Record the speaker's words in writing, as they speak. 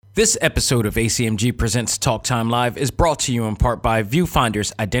This episode of ACMG Presents Talk Time Live is brought to you in part by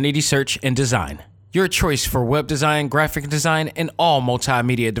Viewfinder's Identity Search and Design. Your choice for web design, graphic design, and all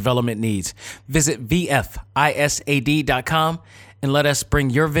multimedia development needs. Visit VFISAD.com and let us bring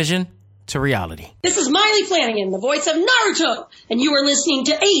your vision to reality. This is Miley Flanagan, the voice of Naruto, and you are listening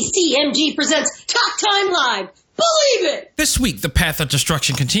to ACMG Presents Talk Time Live. Believe it! This week, the path of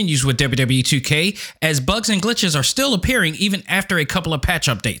destruction continues with WWE 2K, as bugs and glitches are still appearing even after a couple of patch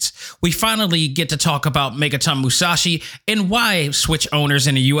updates. We finally get to talk about Megatan Musashi and why Switch owners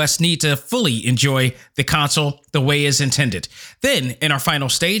in the US need to fully enjoy the console the way it's intended. Then, in our final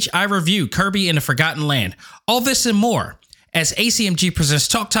stage, I review Kirby and the Forgotten Land. All this and more as ACMG presents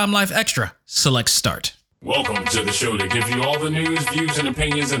Talk Time Live Extra. Select Start. Welcome to the show that gives you all the news, views, and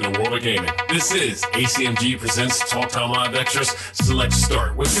opinions in the world of gaming. This is ACMG Presents Talk Time Live Extras Select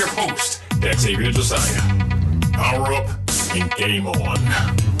Start with your host, Xavier Josiah. Power up and game on.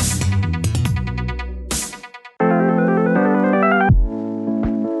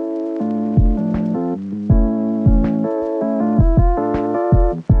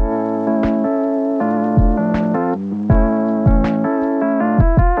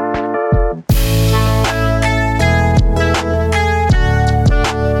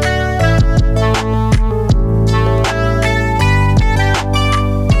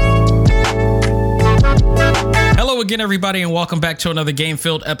 Again, everybody, and welcome back to another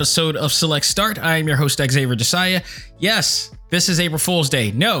game-filled episode of Select Start. I am your host, Xavier Josiah. Yes, this is April Fool's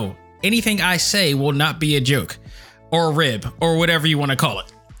Day. No, anything I say will not be a joke or a rib or whatever you want to call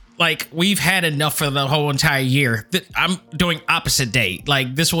it. Like, we've had enough for the whole entire year. I'm doing opposite day.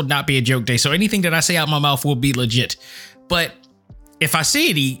 Like, this will not be a joke day. So anything that I say out my mouth will be legit. But if I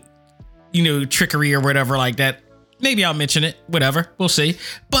see any, trickery or whatever like that, maybe I'll mention it. Whatever. We'll see.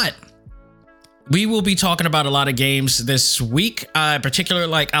 But we will be talking about a lot of games this week, in particular,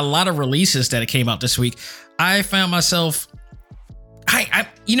 like a lot of releases that came out this week. I found myself,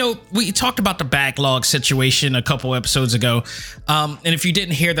 we talked about the backlog situation a couple episodes ago. And if you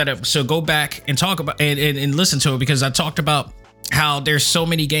didn't hear that episode, go back and talk about and listen to it, because I talked about how there's so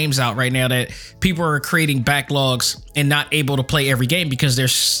many games out right now that people are creating backlogs and not able to play every game because they're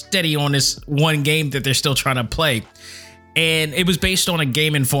steady on this one game that they're still trying to play. And it was based on a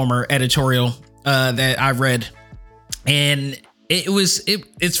Game Informer editorial that I read, and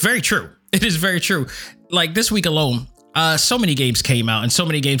it's very true. It is very true. Like this week alone, so many games came out, and so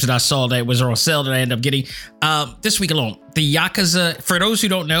many games that I saw that was on sale that I ended up getting. This week alone, the Yakuza, for those who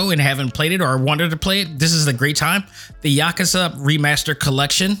don't know and haven't played it or wanted to play it, this is a great time. The Yakuza Remastered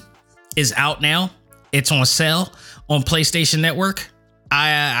Collection is out now. It's on sale on PlayStation Network.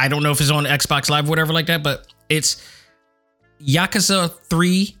 I don't know if it's on Xbox Live or whatever like that, but it's Yakuza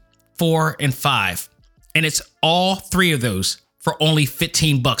 3, 4, and 5, and it's all three of those for only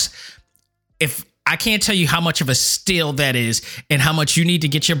 $15. If I can't tell you how much of a steal that is and how much you need to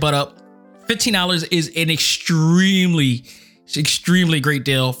get your butt up, $15 is an extremely great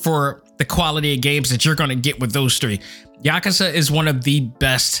deal for the quality of games that you're going to get with those three. Yakuza is one of the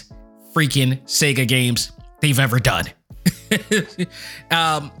best freaking Sega games they've ever done.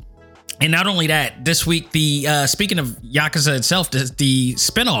 And not only that, this week, speaking of Yakuza itself, the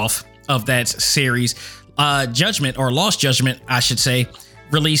spinoff of that series, Judgment, or Lost Judgment, I should say,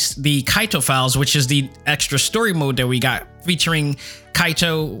 released the Kaito Files, which is the extra story mode that we got featuring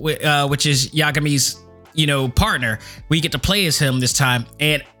Kaito, which is Yagami's, partner. We get to play as him this time,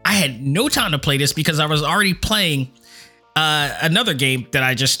 and I had no time to play this because I was already playing another game that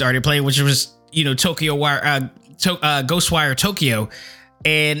I just started playing, which was, Ghostwire Tokyo.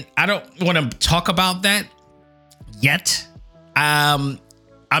 And I don't want to talk about that yet.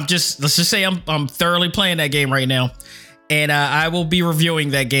 Let's just say I'm thoroughly playing that game right now. And I will be reviewing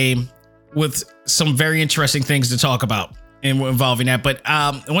that game with some very interesting things to talk about involving that. But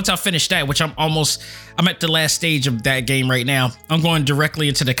once I finish that, which I'm at the last stage of that game right now, I'm going directly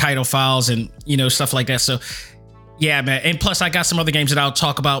into the Kaito Files and, stuff like that. So yeah, man. And plus I got some other games that I'll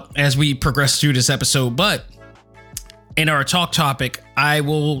talk about as we progress through this episode. But in our talk topic, I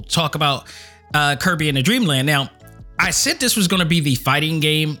will talk about Kirby and the Dream Land. Now, I said this was going to be the fighting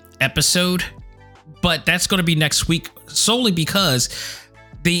game episode, but that's going to be next week solely because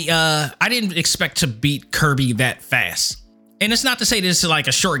I didn't expect to beat Kirby that fast. And it's not to say this is like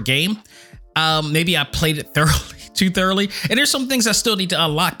a short game. Maybe I played it too thoroughly. And there's some things I still need to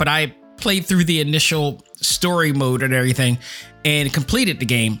unlock, but I played through the initial story mode and everything and completed the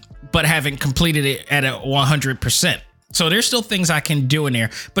game, but haven't completed it at a 100%. So there's still things I can do in there,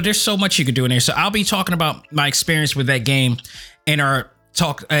 but there's so much you can do in there. So I'll be talking about my experience with that game in our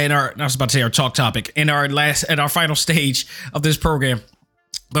talk, I was about to say our talk topic, in our final stage of this program.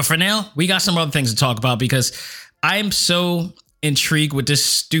 But for now, we got some other things to talk about because I am so intrigued with this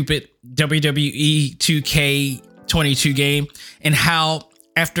stupid WWE 2K22 game and how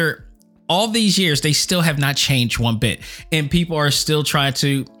after all these years, they still have not changed one bit. And people are still trying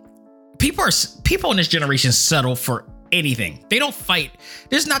to, people in this generation settle for anything. They don't fight.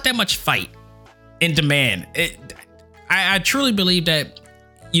 There's not that much fight in demand. I truly believe that,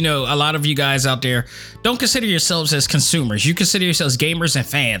 you know, a lot of you guys out there don't consider yourselves as consumers. You consider yourselves gamers and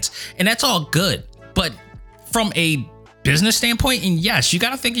fans, and that's all good. But from a business standpoint, and yes, you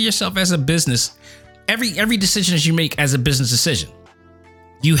got to think of yourself as a business. Every decision that you make as a business decision,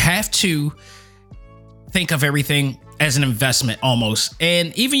 you have to think of everything as an investment almost,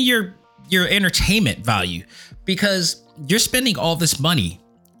 and even your entertainment value, because you're spending all this money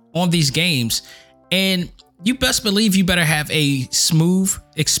on these games, and you best believe you better have a smooth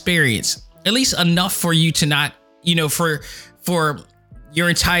experience, at least enough for you to not, you know, for your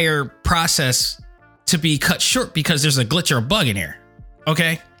entire process to be cut short because there's a glitch or a bug in here.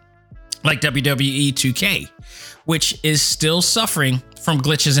 Okay. Like WWE 2K, which is still suffering from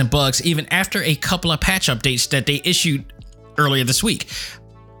glitches and bugs, even after a couple of patch updates that they issued earlier this week.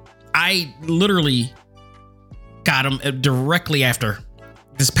 I literally got them directly after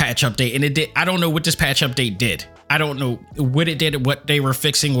this patch update, and it did. I don't know what this patch update did. I don't know what it did, what they were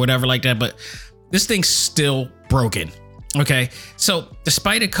fixing, whatever like that, but this thing's still broken. Okay. So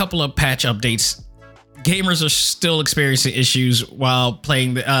despite a couple of patch updates, gamers are still experiencing issues while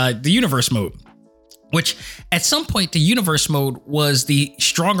playing the universe mode, which at some point the universe mode was the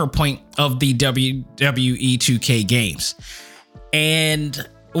stronger point of the WWE 2K games. And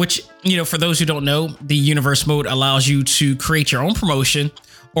which, you know, for those who don't know, the universe mode allows you to create your own promotion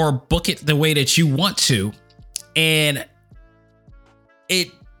or book it the way that you want to. And it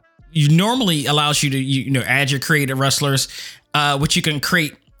normally allows you to, you know, add your creative wrestlers, which you can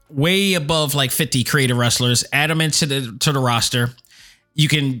create way above like 50 creative wrestlers, add them into the roster. You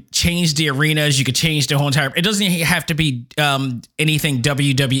can change the arenas. You can change the whole entire. It doesn't have to be anything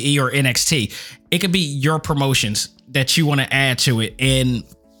WWE or NXT. It could be your promotions that you want to add to it. And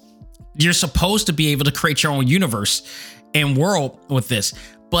you're supposed to be able to create your own universe and world with this.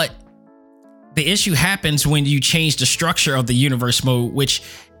 But the issue happens when you change the structure of the universe mode, which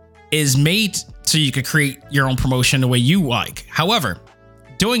is made so you could create your own promotion the way you like. However,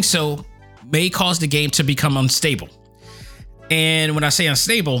 doing so may cause the game to become unstable. And when I say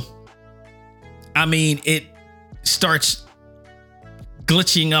unstable, I mean it starts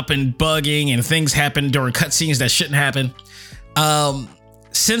glitching up and bugging, and things happen during cutscenes that shouldn't happen.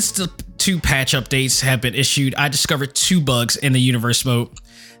 Since the 2 patch updates have been issued, I discovered 2 bugs in the universe mode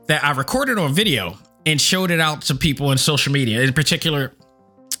that I recorded on video and showed it out to people in social media. In particular,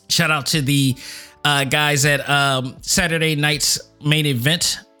 shout out to the guys at Saturday Night's Main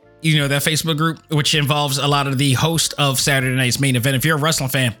Event, you know, that Facebook group, which involves a lot of the host of Saturday Night's Main Event. If you're a wrestling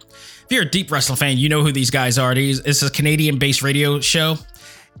fan, if you're a deep wrestling fan, you know who these guys are. It's a Canadian-based radio show,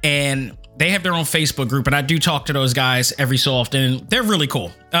 and they have their own Facebook group, and I do talk to those guys every so often. They're really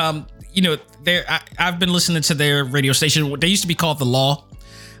cool. You know, I've been listening to their radio station. They used to be called The Law,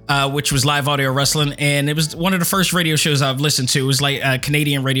 which was live audio wrestling, and it was one of the first radio shows I've listened to. It was like a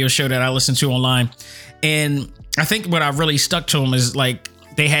Canadian radio show that I listened to online, and I think what I really stuck to them is like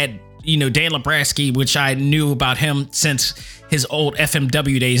they had, you know, Dan Lebrasky, which I knew about him since his old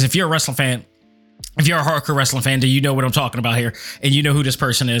FMW days. If you're a wrestling fan, if you're a hardcore wrestling fan, then you know what I'm talking about here, and you know who this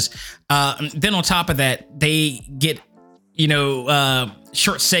person is. Then on top of that, they get, you know,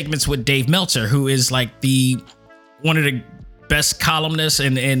 short segments with Dave Meltzer, who is like one of the best columnists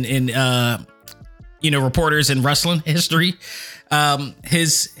and you know, reporters in wrestling history.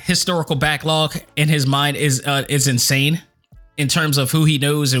 His historical backlog in his mind is insane in terms of who he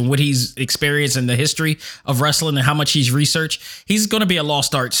knows and what he's experienced in the history of wrestling and how much he's researched. He's going to be a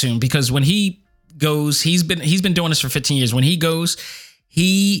lost art soon, because when he goes, he's been doing this for 15 years. When he goes,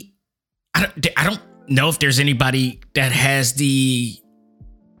 I don't know if there's anybody that has the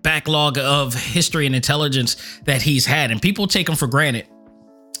backlog of history and intelligence that he's had, and people take him for granted.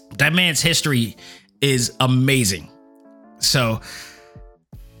 That man's history is amazing. So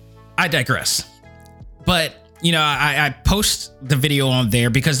I digress. But, you know, I post the video on there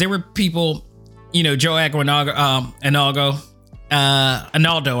because there were people, you know, Joe Analdo,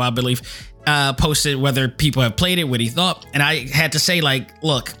 I believe, posted whether people have played it, what he thought. And I had to say, like,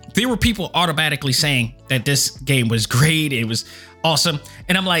 look, there were people automatically saying that this game was great, it was awesome.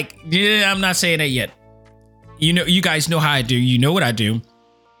 And I'm like, yeah, I'm not saying that yet. You know, you guys know how I do. You know what I do.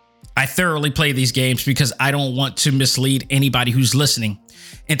 I thoroughly play these games because I don't want to mislead anybody who's listening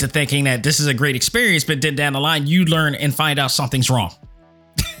into thinking that this is a great experience, but then down the line you learn and find out something's wrong.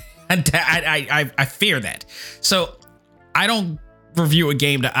 I fear that. So I don't review a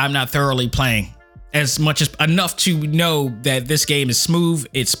game that I'm not thoroughly playing as much as enough to know that this game is smooth,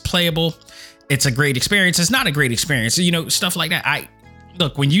 it's playable, it's a great experience, it's not a great experience, stuff like that.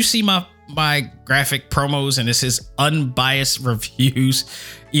 Look, when you see my graphic promos and this is unbiased reviews,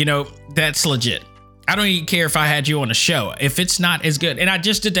 that's legit. I don't even care if I had you on the show if it's not as good. And I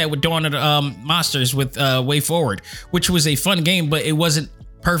just did that with Dawn of the Monsters with Way Forward, which was a fun game, but it wasn't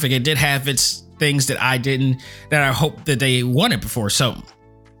perfect. It did have its things that I hope that they wanted before. So,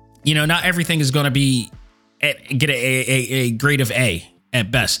 not everything is going to get a grade of A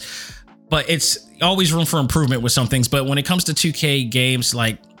at best, but it's always room for improvement with some things. But when it comes to 2K games,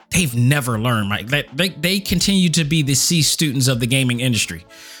 like, they've never learned, right? They continue to be the C students of the gaming industry.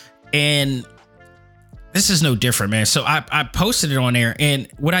 And this is no different, man. So I posted it on there, and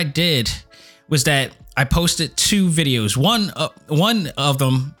what I did was that I posted 2 videos. One of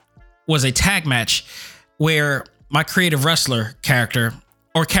them was a tag match where my creative wrestler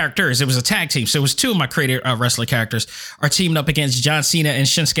characters, it was a tag team. So it was 2 of my creative wrestler characters are teaming up against John Cena and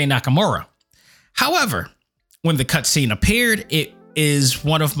Shinsuke Nakamura. However, when the cutscene appeared, it is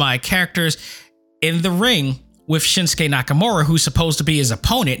one of my characters in the ring with Shinsuke Nakamura, who's supposed to be his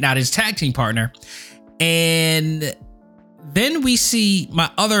opponent, not his tag team partner. And then we see my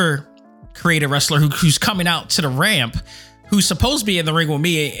other creative wrestler who's coming out to the ramp, who's supposed to be in the ring with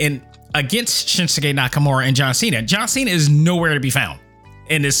me and against Shinsuke Nakamura and John Cena. John Cena is nowhere to be found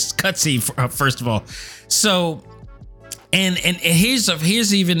in this cutscene, first of all. So, and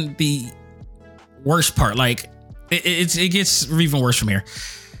here's even the worst part. Like, it gets even worse from here.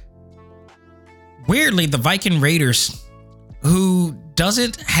 Weirdly, the Viking Raiders, who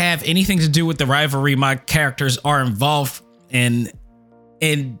doesn't have anything to do with the rivalry my characters are involved in,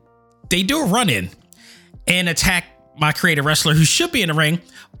 and they do a run-in and attack my creative wrestler who should be in the ring,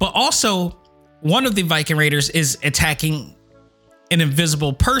 but also one of the Viking Raiders is attacking an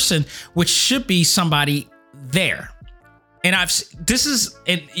invisible person, which should be somebody there. And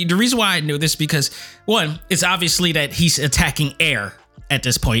the reason why I know this, because 1, it's obviously that he's attacking air at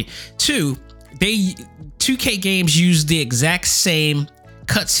this point. 2, 2K games use the exact same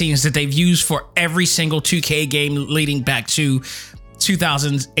cutscenes that they've used for every single 2K game leading back to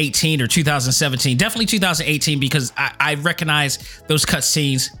 2018 or 2017, definitely 2018, because I recognize those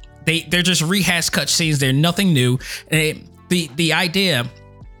cutscenes. They're just rehashed cutscenes. They're nothing new. And the idea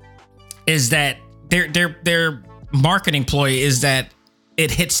is that their marketing ploy is that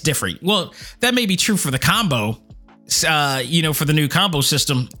it hits different. Well, that may be true for the combo, for the new combo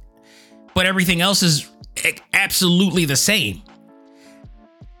system, but everything else is absolutely the same.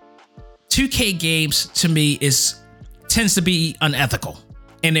 2K games, to me, tends to be unethical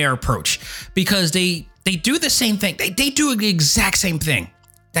in their approach, because they do the same thing. They do the exact same thing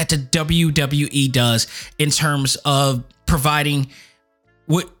that the WWE does in terms of providing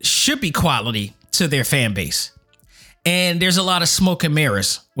what should be quality to their fan base. And there's a lot of smoke and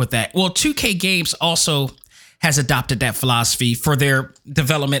mirrors with that. Well, 2K games also has adopted that philosophy for their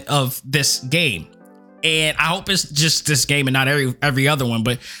development of this game. And I hope it's just this game and not every other one.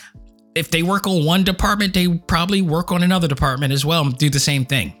 But if they work on one department, they probably work on another department as well and do the same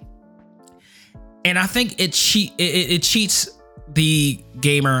thing. And I think it cheats the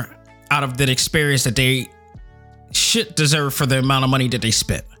gamer out of that experience that they should deserve for the amount of money that they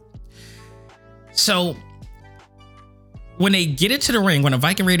spent. So when they get into the ring, when the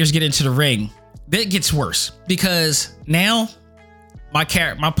Viking Raiders get into the ring, that gets worse, because now my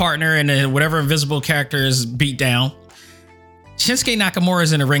partner and whatever invisible character is beat down. Shinsuke Nakamura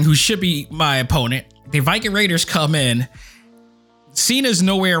is in the ring, who should be my opponent. The Viking Raiders come in. Cena's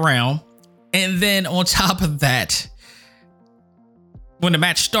nowhere around. And then on top of that, when the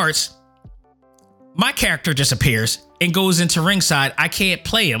match starts, my character disappears and goes into ringside. I can't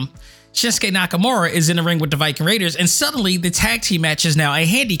play him. Shinsuke Nakamura is in the ring with the Viking Raiders, and suddenly the tag team match is now a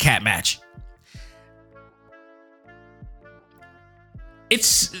handicap match.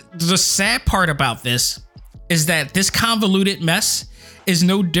 It's the sad part about this is that this convoluted mess is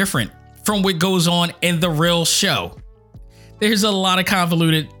no different from what goes on in the real show. There's a lot of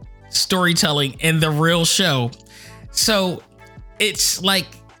convoluted storytelling in the real show. So it's like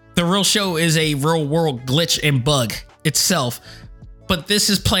the real show is a real world glitch and bug itself, but this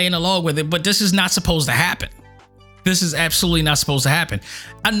is playing along with it. But this is not supposed to happen. This is absolutely not supposed to happen.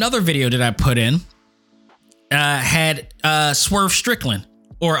 Another video that I put in had Swerve Strickland,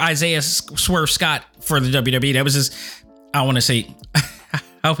 or Isaiah Swerve Scott for the WWE. That was his, I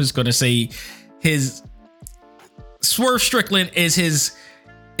was going to say his, Swerve Strickland is his,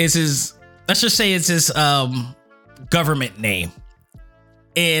 let's just say it's his government name.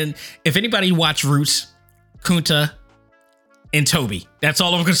 And if anybody watched Roots, Kunta and Toby, that's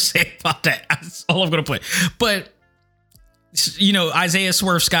all I'm going to say about that. That's all I'm going to play. But, you know, Isaiah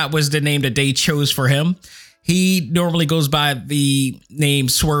Swerve Scott was the name that they chose for him. He normally goes by the name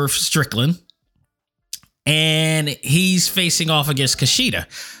Swerve Strickland. And he's facing off against Kushida.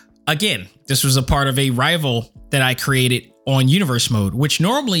 Again, this was a part of a rival that I created on Universe Mode, which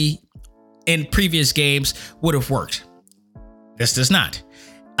normally in previous games would have worked. This does not.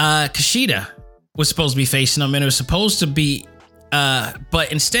 Kushida was supposed to be facing him, and it was supposed to be,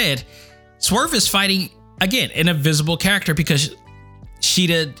 but instead, Swerve is fighting again an invisible character because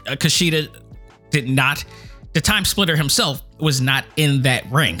Kushida did not. The Time Splitter himself was not in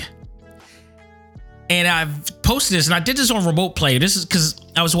that ring. And I've posted this, and I did this on Remote Play. This is because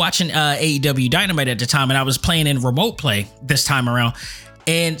I was watching AEW Dynamite at the time, and I was playing in Remote Play this time around.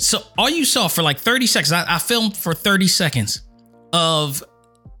 And so all you saw for like 30 seconds, I filmed for 30 seconds of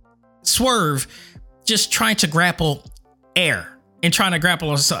Swerve just trying to grapple air and trying to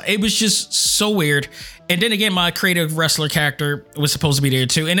grapple. It was just so weird. And then again, my creative wrestler character was supposed to be there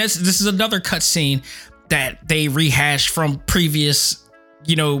too. And this is another cutscene that they rehashed from previous,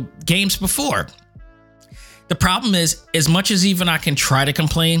 you know, games before. The problem is, as much as even I can try to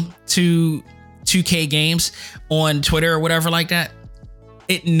complain to 2K Games on Twitter or whatever like that,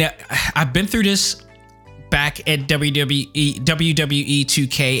 I've been through this back at WWE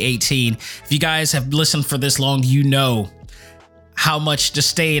 2K18. If you guys have listened for this long, you know how much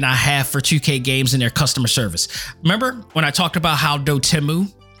disdain I have for 2K Games and their customer service. Remember when I talked about how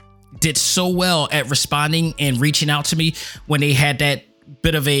Dotemu did so well at responding and reaching out to me when they had that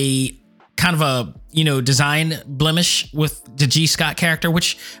bit of a kind of a, you know, design blemish with the G Scott character,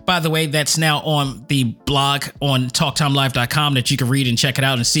 which, by the way, that's now on the blog on TalkTimeLive.com that you can read and check it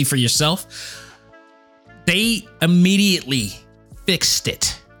out and see for yourself. They immediately fixed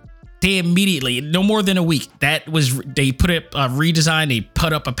it. They immediately, no more than a week, they put up a redesign, they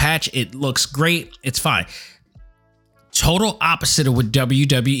put up a patch. It looks great. It's fine. Total opposite of what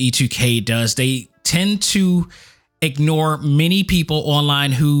WWE 2K does. They tend to ignore many people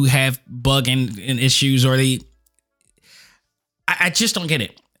online who have bug and issues, or I just don't get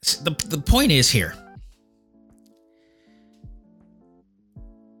it. The point is here,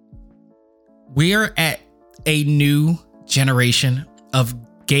 we are at a new generation of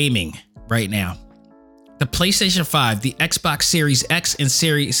gaming right now. The PlayStation 5, the Xbox Series X and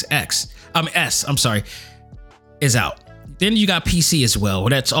Series S, is out. Then you got PC as well.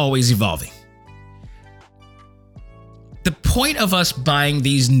 That's always evolving. The point of us buying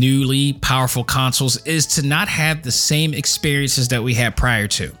these newly powerful consoles is to not have the same experiences that we had prior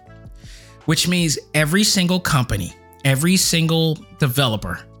to, which means every single company, every single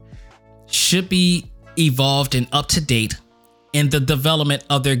developer should be evolved and up to date in the development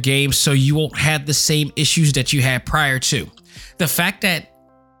of their games, so you won't have the same issues that you had prior to. The fact that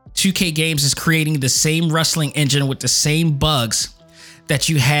 2K Games is creating the same wrestling engine with the same bugs that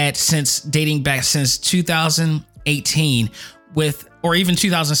you had dating back since 2018 or even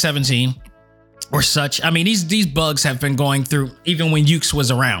 2017 or such. I mean, these bugs have been going through even when Ukes was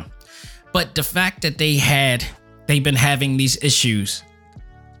around. But the fact that they've been having these issues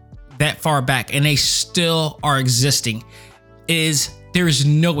that far back and they still are existing there is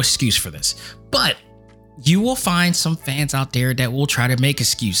no excuse for this. But you will find some fans out there that will try to make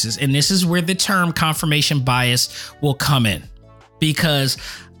excuses. And this is where the term confirmation bias will come in, because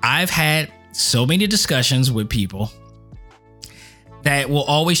I've had so many discussions with people that will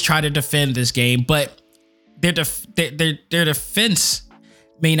always try to defend this game, but their defense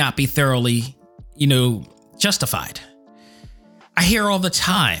may not be thoroughly, justified. I hear all the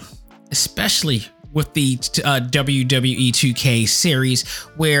time, especially with the WWE 2K series,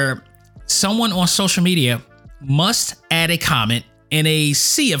 where someone on social media must add a comment in a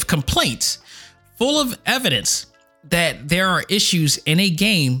sea of complaints full of evidence that there are issues in a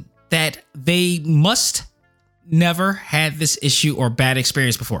game that they must never had this issue or bad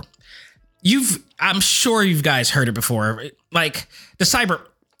experience before. I'm sure you guys heard it before. Like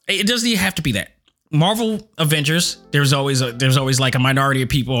it doesn't even have to be that. Marvel Avengers, there's always like a minority of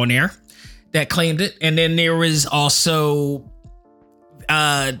people on there that claimed it. And then there was also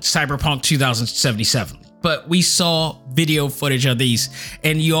Cyberpunk 2077. But we saw video footage of these,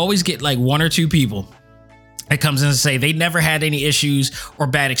 and you always get like one or two people that comes in and say they never had any issues or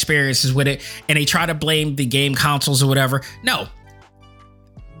bad experiences with it, and they try to blame the game consoles or whatever. No,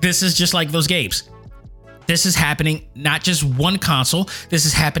 this is just like those games. This is happening not just one console. This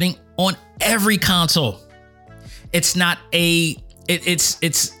is happening on every console. It's not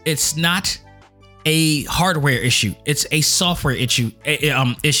a hardware issue. It's a software issue.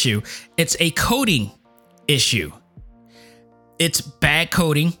 It's a coding issue. It's bad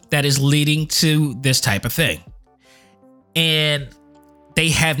coding that is leading to this type of thing. And they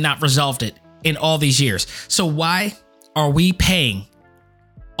have not resolved it in all these years. So why are we paying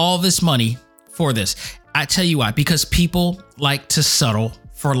all this money for this? I tell you why, because people like to settle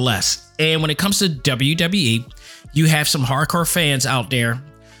for less. And when it comes to WWE, you have some hardcore fans out there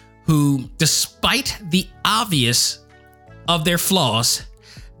who, despite the obvious of their flaws,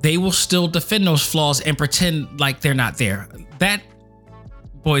 they will still defend those flaws and pretend like they're not there. That,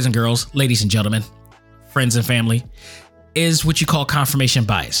 boys and girls, ladies and gentlemen, friends and family, is what you call confirmation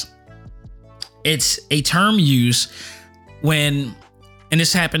bias. It's a term used when, and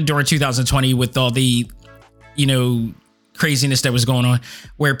this happened during 2020 with all the, craziness that was going on,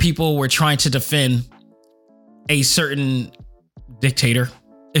 where people were trying to defend a certain dictator,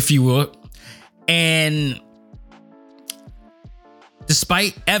 if you would. And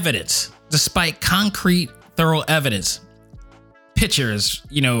despite concrete, thorough evidence, pictures,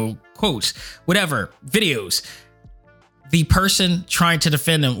 quotes, whatever, videos, the person trying to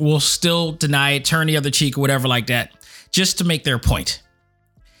defend them will still deny it, turn the other cheek, or whatever like that, just to make their point.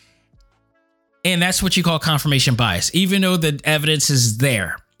 And that's what you call confirmation bias. Even though the evidence is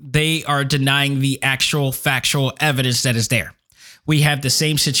there, they are denying the actual factual evidence that is there. We have the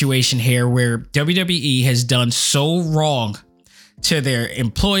same situation here where WWE has done so wrong to their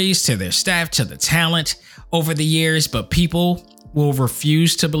employees, to their staff, to the talent over the years, but people will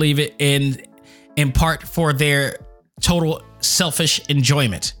refuse to believe it in part for their total selfish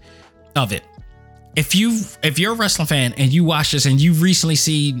enjoyment of it. If you're a wrestling fan and you watch this and you recently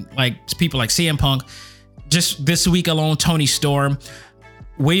see like people like CM Punk, just this week alone, Tony Storm,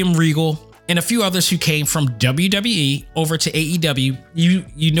 William Regal, and a few others who came from WWE over to AEW,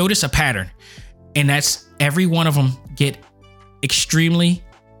 you notice a pattern, and that's every one of them get extremely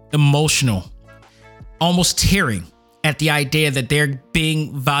emotional, almost tearing at the idea that they're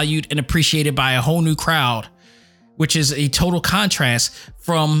being valued and appreciated by a whole new crowd, which is a total contrast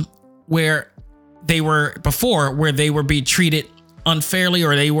from where they were before, where they were being treated unfairly,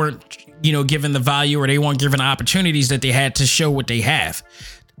 or they weren't, given the value, or they weren't given the opportunities that they had to show what they have.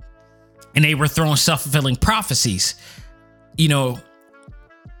 And they were throwing self-fulfilling prophecies,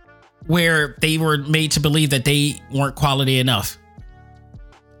 where they were made to believe that they weren't quality enough.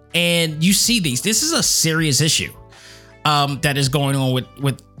 And you see this is a serious issue that is going on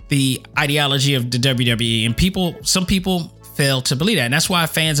with the ideology of the WWE, and some people fail to believe that. And that's why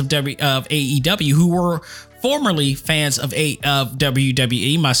fans of AEW, who were formerly fans of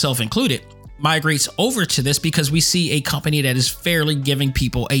WWE, myself included, migrates over to this, because we see a company that is fairly giving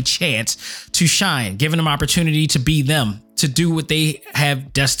people a chance to shine, giving them opportunity to be them, to do what they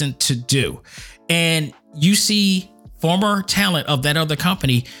have destined to do. And you see former talent of that other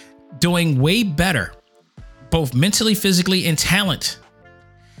company doing way better, both mentally, physically, and talent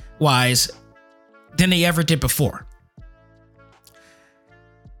wise, than they ever did before.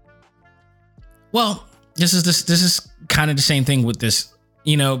 Well, this is kind of the same thing with this.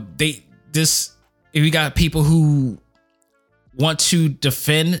 We got people who want to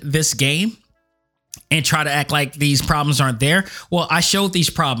defend this game and try to act like these problems aren't there. Well, I showed these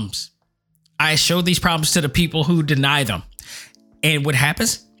problems. I showed these problems to the people who deny them. And what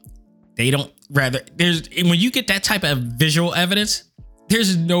happens? When you get that type of visual evidence,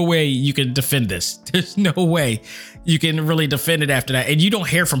 there's no way you can defend this. There's no way you can really defend it after that. And you don't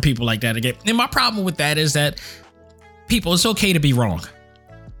hear from people like that again. And my problem with that is that it's okay to be wrong.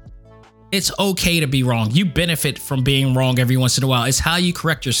 It's okay to be wrong. You benefit from being wrong every once in a while. It's how you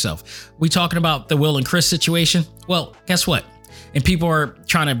correct yourself. We talking about the Will and Chris situation? Well, guess what? And people are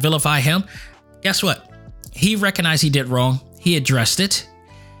trying to vilify him. Guess what? He recognized he did wrong. He addressed it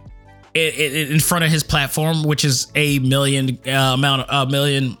in front of his platform, which is a million,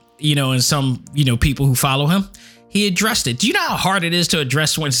 and some, people who follow him. He addressed it. Do you know how hard it is to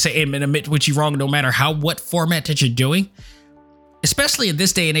address and admit what you're wrong, no matter what format that you're doing? Especially in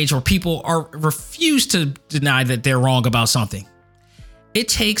this day and age where people refuse to deny that they're wrong about something. It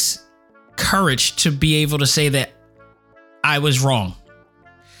takes courage to be able to say that I was wrong.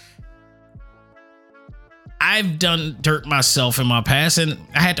 I've done dirt myself in my past, and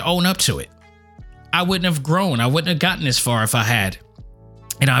I had to own up to it. I wouldn't have grown. I wouldn't have gotten this far if I had.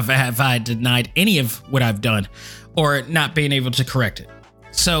 And if I had denied any of what I've done or not being able to correct it.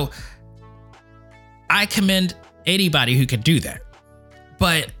 So I commend anybody who could do that.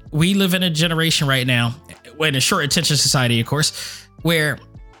 But we live in a generation right now, in a short attention society, of course, where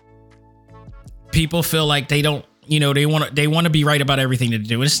people feel like they don't, they want to be right about everything that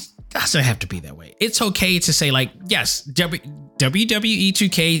they do. doesn't have to be that way. It's okay to say, like, yes, WWE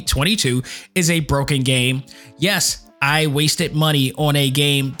 2K22 is a broken game. Yes, I wasted money on a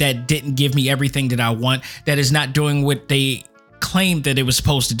game that didn't give me everything that I want, that is not doing what they claimed that it was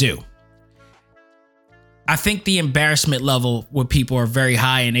supposed to do. I think the embarrassment level with people are very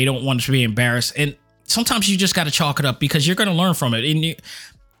high, and they don't want to be embarrassed. And sometimes you just got to chalk it up, because you're going to learn from it. And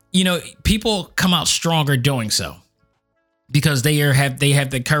you know, people come out stronger doing so, because they have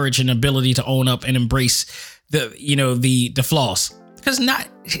the courage and ability to own up and embrace the flaws. Because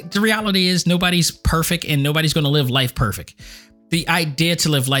the reality is nobody's perfect, and nobody's going to live life perfect. The idea to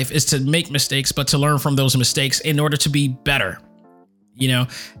live life is to make mistakes, but to learn from those mistakes in order to be better. You know,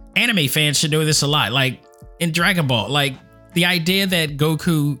 anime fans should know this a lot. Like in Dragon Ball, like the idea that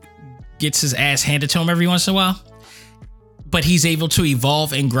Goku gets his ass handed to him every once in a while, but he's able to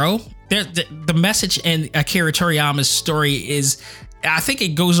evolve and grow. The message in Akira Toriyama's story is, I think it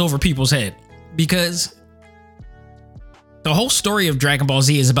goes over people's head, because the whole story of Dragon Ball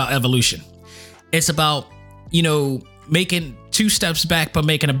Z is about evolution. It's about, making 2 steps back, but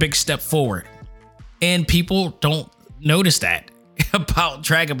making a big step forward. And people don't notice that about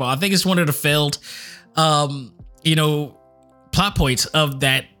Dragon Ball. I think it's one of the failed, plot points of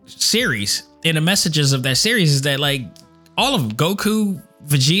that series. And the messages of that series is that, like, all of them, Goku,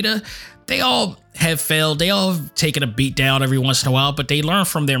 Vegeta, they all have failed. They all have taken a beat down every once in a while, but they learn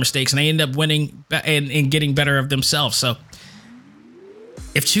from their mistakes and they end up winning and getting better of themselves. So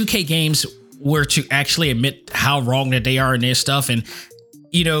if 2K Games were to actually admit how wrong that they are in their stuff, and,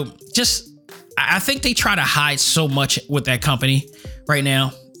 I think they try to hide so much with that company right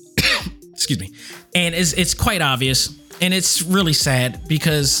now. Excuse me. And it's quite obvious, and it's really sad,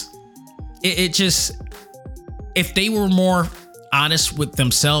 because it just, if they were more honest with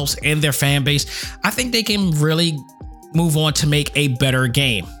themselves and their fan base, I think they can really move on to make a better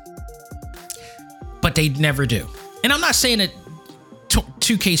game. But they never do. And I'm not saying that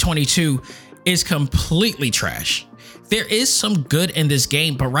 2K22 is completely trash. There is some good in this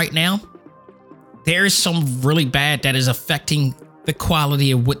game, but right now, there is some really bad that is affecting the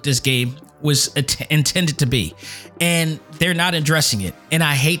quality of what this game was intended to be. And they're not addressing it. And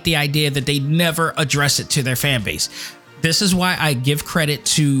I hate the idea that they never address it to their fan base. This is why I give credit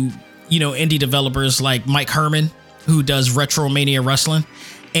to, indie developers like Mike Herman, who does Retromania Wrestling.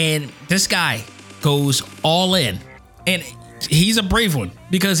 And this guy goes all in. And he's a brave one,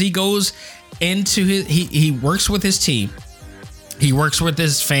 because he goes into he works with his team. He works with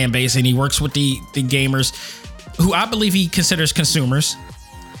his fan base, and he works with the gamers, who I believe he considers consumers.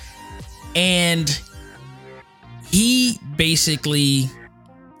 And he basically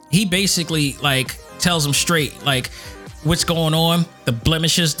like tells them straight, like, what's going on, the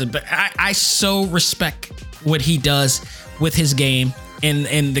blemishes. I so respect what he does with his game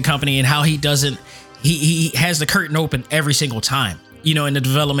in the company, and how he doesn't. He has the curtain open every single time, in the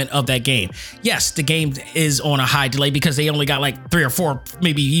development of that game. Yes, the game is on a high delay, because they only got like 3 or 4,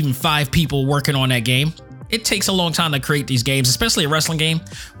 maybe even 5 people working on that game. It takes a long time to create these games, especially a wrestling game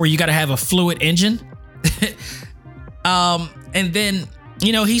where you got to have a fluid engine. And then,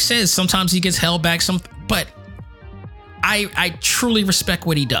 he says sometimes he gets held back but I truly respect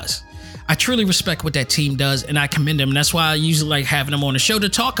what he does. I truly respect what that team does, and I commend him. And that's why I usually like having him on the show to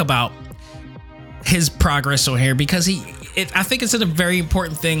talk about his progress on here, because I think it's a very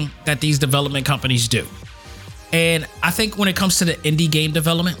important thing that these development companies do. And I think when it comes to the indie game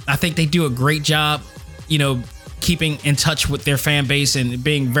development, I think they do a great job, keeping in touch with their fan base and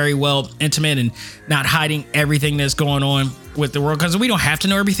being very well intimate and not hiding everything that's going on with the world, because we don't have to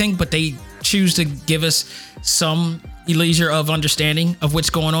know everything, but they choose to give us some leisure of understanding of what's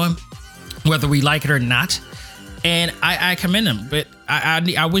going on, whether we like it or not. And I commend them, but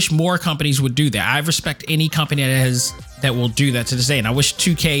I wish more companies would do that. I respect any company that will do that to this day, and I wish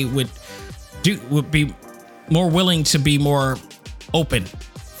 2K would be more willing to be more open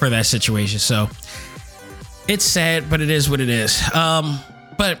for that situation. So it's sad, but it is what it is.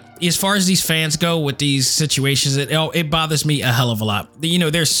 But as far as these fans go with these situations, it bothers me a hell of a lot.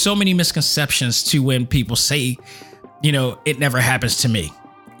 There's so many misconceptions to when people say, it never happens to me.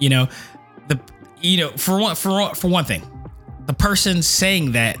 For one thing, the person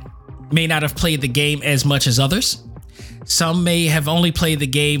saying that may not have played the game as much as others. Some may have only played the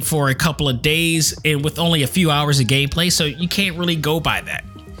game for a couple of days and with only a few hours of gameplay, so you can't really go by that.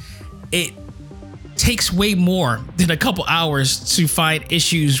 It takes way more than a couple hours to find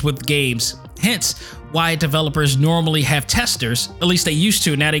issues with games. Hence why developers normally have testers. At least they used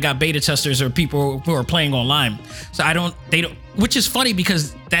to. Now they got beta testers or people who are playing online. So they don't, which is funny,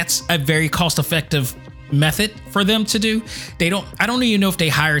 because that's a very cost-effective method for them to do. I don't even know if they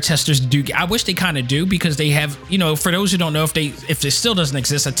hire testers to do. I wish they kind of do, because they have, for those who don't know, if it still doesn't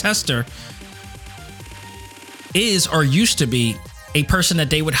exist, a tester is or used to be a person that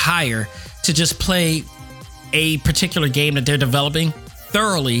they would hire to just play a particular game that they're developing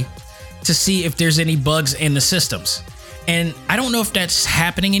thoroughly to see if there's any bugs in the systems. And I don't know if that's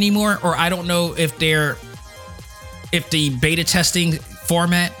happening anymore, or I don't know if the beta testing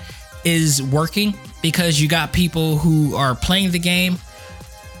format is working, because you got people who are playing the game.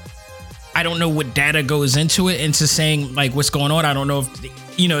 I don't know what data goes into it, into saying like what's going on. I don't know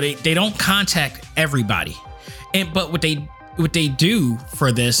if they don't contact everybody. But what they do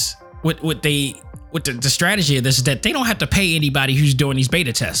for this, the strategy of this is that they don't have to pay anybody who's doing these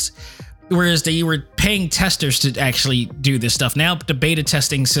beta tests. Whereas they were paying testers to actually do this stuff. Now the beta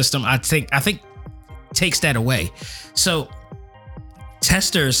testing system, I think takes that away. So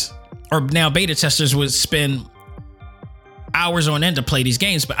beta testers would spend hours on end to play these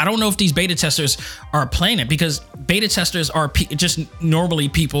games, but I don't know if these beta testers are playing it, because beta testers are just normally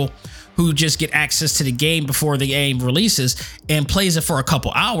people who just get access to the game before the game releases and plays it for a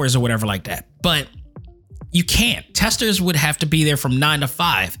couple hours or whatever like that. But you can't. Testers would have to be there from 9 to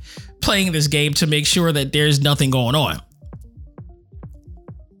 5 playing this game to make sure that there's nothing going on.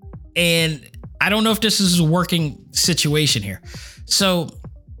 And I don't know if this is a working situation here. So,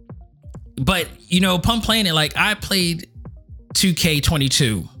 but upon playing it, like I played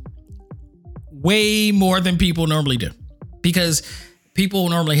 2K22 way more than people normally do, because people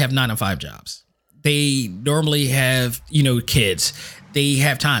normally have 9 to 5 jobs. They normally have, kids. They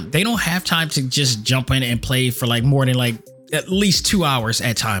have time. They don't have time to just jump in and play for like more than like at least 2 hours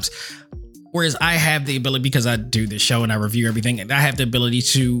at times. Whereas I have the ability, because I do this show and I review everything, and I have the ability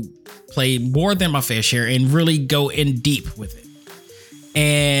to play more than my fair share and really go in deep with it.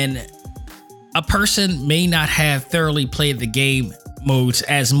 And a person may not have thoroughly played the game modes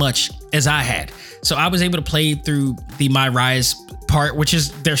as much as I had. So I was able to play through the My Rise part, which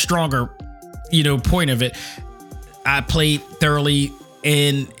is their stronger, point of it. I played thoroughly,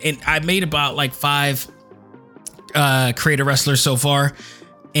 and I made about like 5 creator wrestlers so far,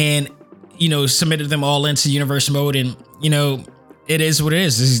 and submitted them all into universe mode, and it is what it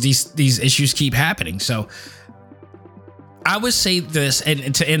is. These issues keep happening. So I would say this,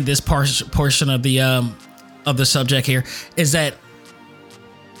 and to end this portion of the subject here, is that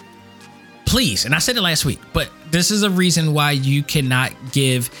please, and I said it last week, but this is a reason why you cannot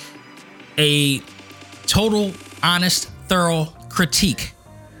give a total, honest, thorough critique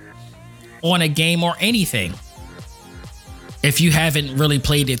on a game or anything if you haven't really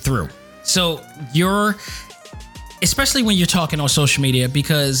played it through. So especially when you're talking on social media,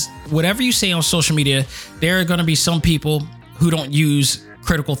 because whatever you say on social media, there are going to be some people who don't use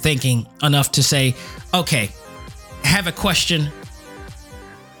critical thinking enough to say, okay, I have a question,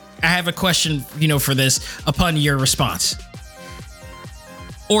 for this upon your response.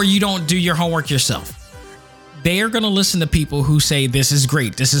 Or you don't do your homework yourself. They are going to listen to people who say, this is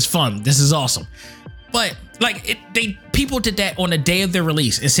great, this is fun, this is awesome. But people did that on the day of their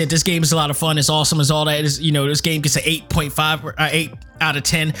release and said, this game is a lot of fun, it's awesome, it's all that. This game gets an 8.5 or 8 out of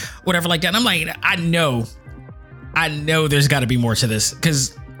 10, whatever like that. And I'm like, I know there's got to be more to this,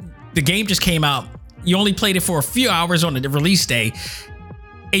 because the game just came out. You only played it for a few hours on the release day,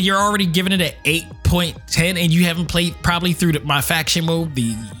 and you're already giving it an 8.10, and you haven't played probably through my faction mode,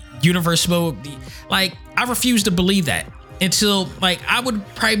 the universe mode. I refuse to believe that until I would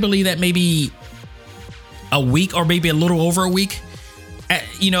probably believe that maybe a week or maybe a little over a week,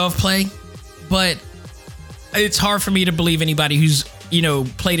 of playing. But it's hard for me to believe anybody who's,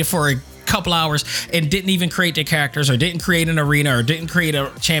 played it for a couple hours and didn't even create their characters, or didn't create an arena, or didn't create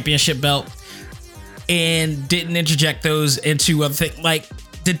a championship belt, and didn't interject those into other things. Like,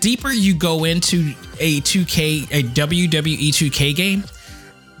 the deeper you go into a WWE 2K game,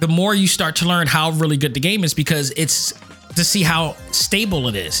 the more you start to learn how really good the game is, because it's to see how stable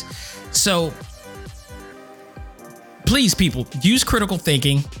it is. So please, people, use critical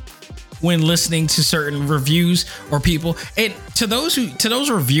thinking when listening to certain reviews or people. And to those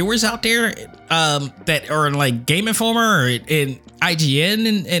reviewers out there that are in like Game Informer or in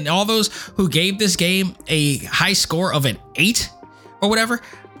IGN and all those who gave this game a high score of an 8 or whatever,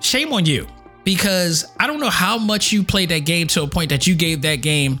 shame on you, because I don't know how much you played that game to a point that you gave that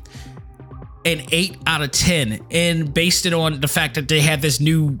game an 8 out of 10 and based it on the fact that they had this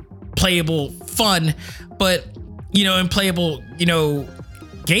new playable, fun, but and playable,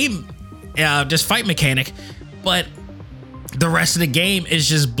 game, just fight mechanic, but the rest of the game is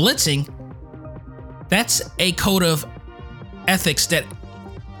just blitzing. That's a code of ethics that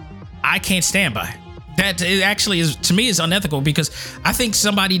I can't stand by. That it actually is, to me, is unethical, because I think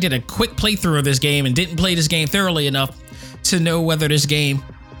somebody did a quick playthrough of this game and didn't play this game thoroughly enough to know whether this game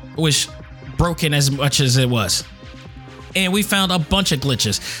was broken as much as it was. And we found a bunch of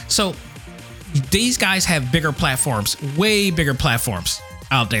glitches. So these guys have bigger platforms, way bigger platforms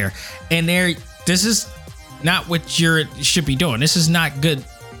out there. And this is not what you should be doing. This is not good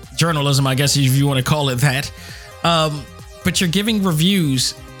journalism, I guess, if you want to call it that. But you're giving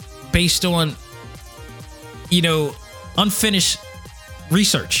reviews based on, unfinished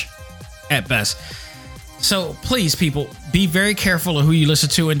research at best. So please, people, be very careful of who you listen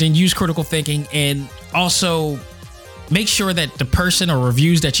to, and then use critical thinking, and also make sure that the person or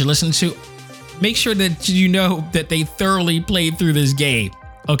reviews that you listen to, make sure that you know that they thoroughly played through this game.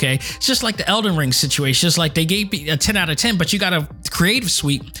 Okay, it's just like the Elden Ring situation. Just like they gave me a 10 out of 10, but you got a creative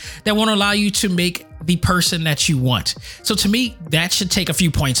suite that won't allow you to make the person that you want. So to me, that should take a few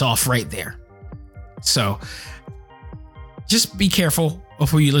points off right there. So just be careful of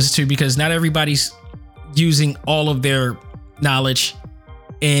who you listen to, because not everybody's using all of their knowledge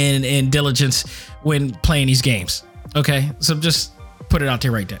and diligence when playing these games. Okay, so just put it out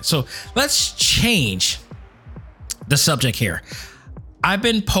there right there. So let's change the subject here. I've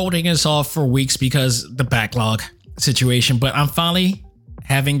been holding this off for weeks because the backlog situation, but I'm finally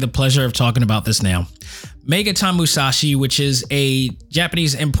having the pleasure of talking about this now. Megaton Musashi, which is a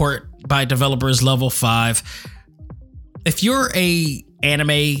Japanese import by developers Level 5. If you're a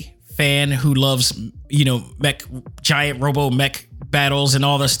anime fan who loves, giant robo mech battles and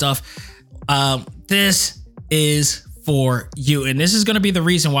all this stuff, this is for you. And this is going to be the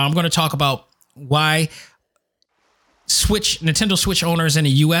reason why I'm going to talk about why Nintendo Switch owners in the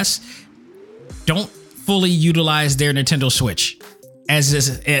US don't fully utilize their Nintendo Switch as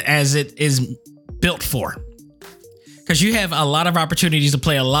it is built for. Because you have a lot of opportunities to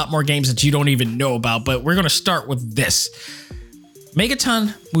play a lot more games that you don't even know about. But we're going to start with this.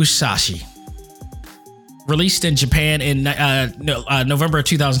 Megaton Musashi, released in Japan in November of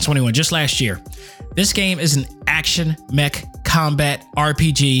 2021, just last year. This game is an action mech combat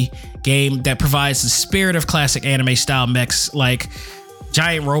RPG game that provides the spirit of classic anime style mechs like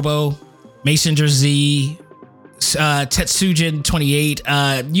Giant Robo, Messenger Z, Tetsujin 28,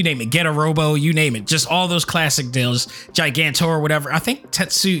 you name it, Getter Robo, you name it, just all those classic deals, Gigantor, whatever. I think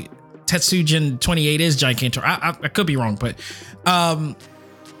Tetsujin 28 is Gigantor. I could be wrong, but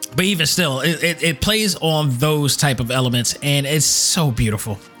even still, it plays on those type of elements, and it's so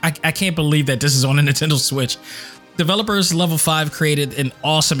beautiful. I can't believe that this is on a Nintendo Switch. Developers Level 5 created an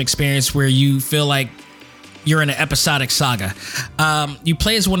awesome experience where you feel like you're in an episodic saga. You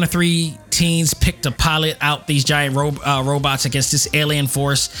play as one of 3 teens picked to pilot out these giant robots against this alien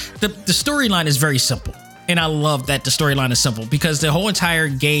force. The storyline is very simple. And I love that the storyline is simple, because the whole entire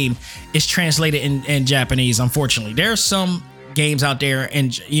game is translated in Japanese, unfortunately. There are some games out there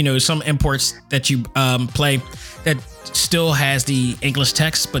and, some imports that you play that still has the English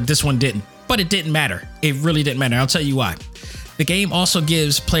text, but this one didn't. But it didn't matter. It really didn't matter. I'll tell you why. The game also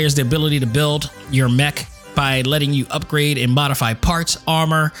gives players the ability to build your mech by letting you upgrade and modify parts,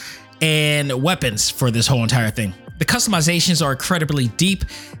 armor, and weapons for this whole entire thing. The customizations are incredibly deep,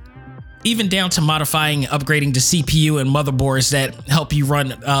 even down to modifying and upgrading the CPU and motherboards that help you run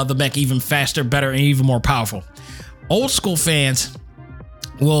the mech even faster, better, and even more powerful. Old school fans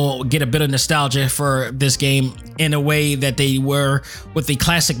will get a bit of nostalgia for this game in a way that they were with the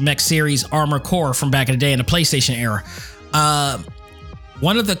classic mech series Armored Core from back in the day in the PlayStation era. I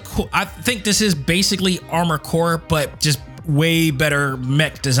think this is basically Armored Core, but just way better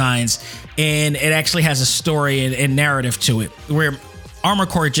mech designs, and it actually has a story and narrative to it. Where Armored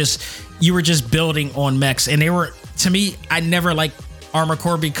Core you were just building on mechs, and they were, to me, I never liked Armored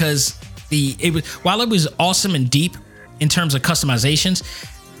Core because while it was awesome and deep in terms of customizations,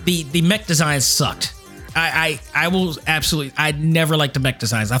 the mech designs sucked. I never liked the mech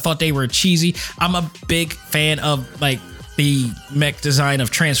designs. I thought they were cheesy. I'm a big fan of like the mech design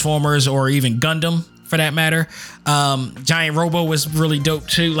of Transformers or even Gundam for that matter. Giant Robo was really dope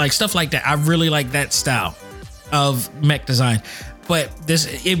too, like stuff like that. I really like that style of mech design. But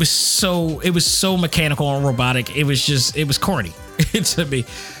it was so mechanical and robotic. It was corny to me.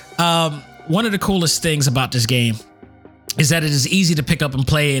 One of the coolest things about this game is that it is easy to pick up and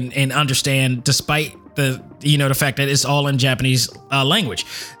play and understand, despite the fact that it's all in Japanese language.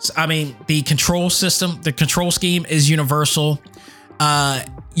 So, I mean, the control system, the control scheme is universal.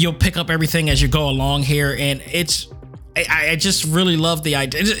 You'll pick up everything as you go along here, and I just really love the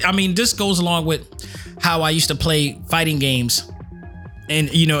idea. I mean, this goes along with how I used to play fighting games and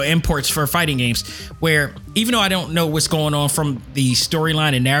imports for fighting games, where even though I don't know what's going on from the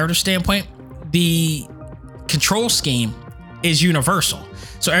storyline and narrative standpoint, the control scheme is universal.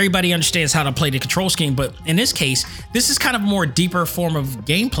 So everybody understands how to play the control scheme. But in this case, this is kind of a more deeper form of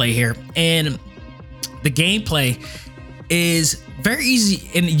gameplay here. And the gameplay is very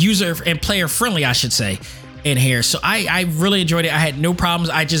easy and user and player friendly, I should say, in here. So I really enjoyed it. I had no problems.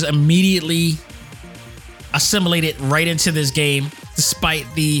 I just immediately assimilated right into this game, despite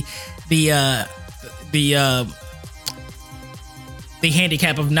the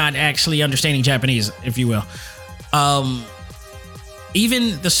handicap of not actually understanding Japanese, if you will.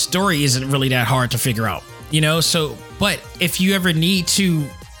 Even the story isn't really that hard to figure out, so, but if you ever need to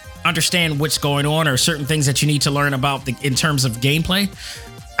understand what's going on or certain things that you need to learn about in terms of gameplay,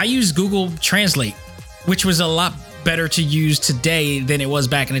 I use Google Translate, which was a lot better to use today than it was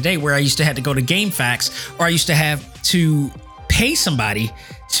back in the day, where I used to have to go to GameFAQs, or I used to have to pay somebody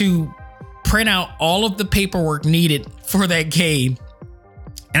to print out all of the paperwork needed for that game.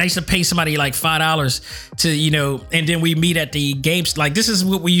 And I used to pay somebody like $5 to, and then we meet at the games. Like, this is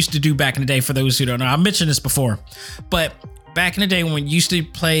what we used to do back in the day, for those who don't know. I mentioned this before, but back in the day when we used to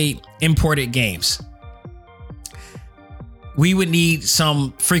play imported games, we would need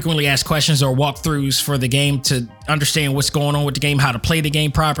some frequently asked questions or walkthroughs for the game to understand what's going on with the game, how to play the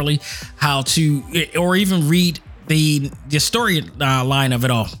game properly, how to, or even read the story line of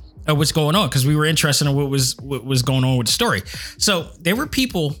it all, of what's going on, because we were interested in what was going on with the story. So there were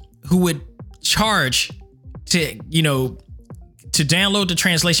people who would charge to download the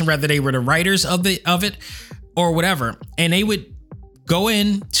translation, whether they were the writers of it or whatever, and they would go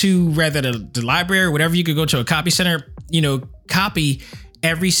into rather the library or whatever. You could go to a copy center, copy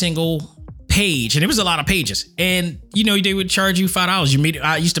every single page, and it was a lot of pages, and they would charge you $5.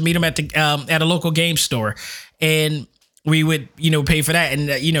 I used to meet them at a local game store, and we would pay for that, and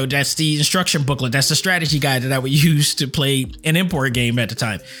that's the instruction booklet, that's the strategy guide that I would use to play an import game at the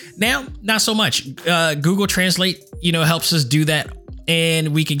time. Now, not so much. Google Translate helps us do that,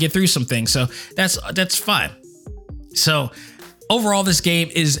 and we can get through some things, so that's fine. So overall, this game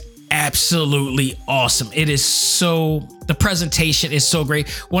is absolutely awesome. It is the presentation is so great.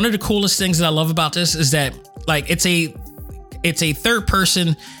 One of the coolest things that I love about this is that, like, it's a third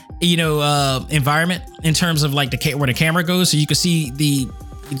person, environment in terms of like where the camera goes, so you can see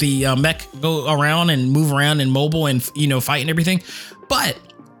the mech go around and move around and mobile and fight and everything. But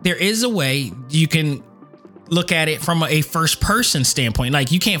there is a way you can look at it from a first person standpoint.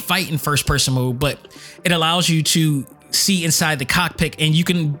 Like, you can't fight in first person mode, but it allows you to see inside the cockpit, and you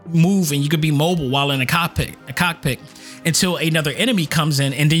can move and you can be mobile while in a cockpit until another enemy comes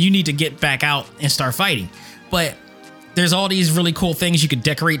in, and then you need to get back out and start fighting. But there's all these really cool things. You could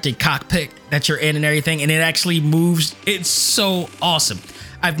decorate the cockpit that you're in and everything, and it actually moves. It's so awesome.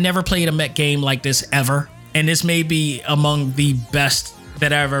 I've never played a mech game like this ever, and this may be among the best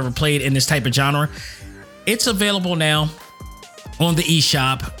that I've ever played in this type of genre. It's available now on the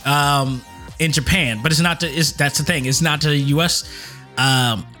eShop in Japan, but it's not that's the thing. It's not the US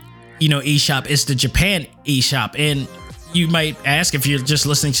eShop. It's the Japan eShop. And you might ask, if you're just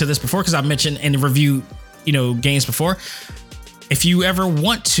listening to this before, because I mentioned in the review games before, if you ever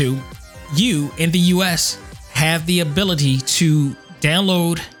want to, you in the US have the ability to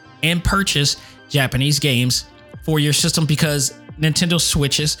download and purchase Japanese games for your system, because Nintendo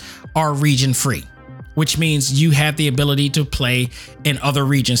Switches are region free, which means you have the ability to play in other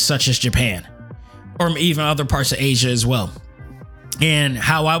regions such as Japan or even other parts of Asia as well. And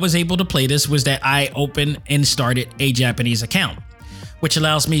how I was able to play this was that I opened and started a Japanese account, which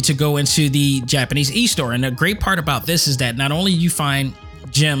allows me to go into the Japanese e-store. And the great part about this is that not only you find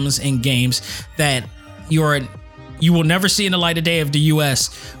gems and games that you will never see in the light of day of the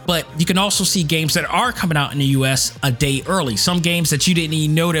US, but you can also see games that are coming out in the US a day early. Some games that you didn't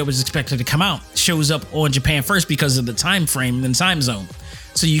even know that was expected to come out shows up on Japan first because of the time frame and time zone.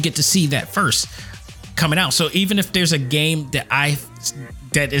 So you get to see that first coming out. So even if there's a game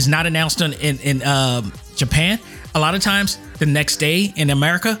that is not announced in Japan, a lot of times the next day in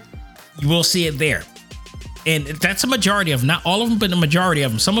America, you will see it there. And that's a majority of, not all of them, but the majority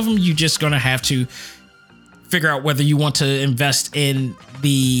of them. Some of them you just going to have to figure out whether you want to invest in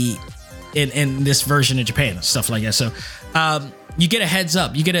in this version of Japan and stuff like that. So you get a heads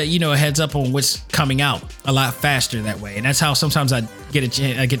up. You get a heads up on what's coming out a lot faster that way. And that's how sometimes I get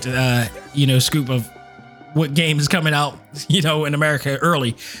to scoop of what game is coming out in America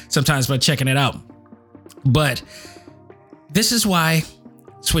early, sometimes by checking it out. But this is why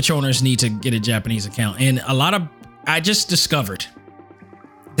Switch owners need to get a Japanese account. And I just discovered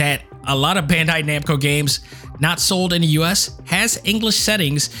that a lot of Bandai Namco games not sold in the US has English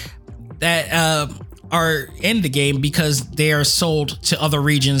settings that are in the game because they are sold to other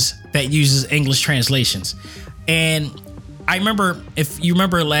regions that uses English translations. And I remember, if you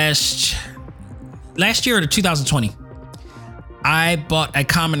remember last year or 2020, I bought a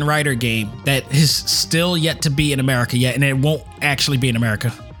Kamen Rider game that is still yet to be in America yet, and it won't actually be in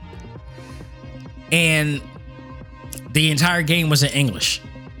America. And the entire game was in English.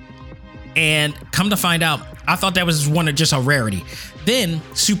 And come to find out, I thought that was just a rarity. Then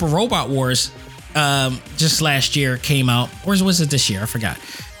Super Robot Wars just last year came out, or was it this year? I forgot.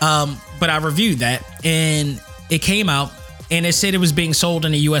 But I reviewed that, and it came out, and it said it was being sold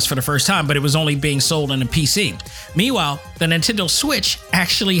in the US for the first time, but it was only being sold on a PC. Meanwhile, the Nintendo Switch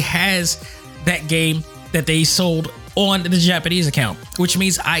actually has that game that they sold on the Japanese account, which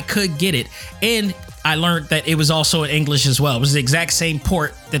means I could get it. And I learned that it was also in English as well. It was the exact same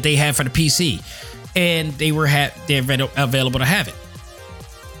port that they had for the PC, and they're available to have it.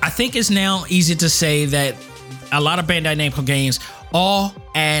 I think it's now easy to say that a lot of Bandai Namco games all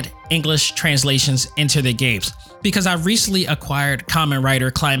add English translations into their games, because I recently acquired Kamen Rider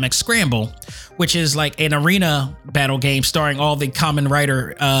Climax Scramble, which is like an arena battle game starring all the Kamen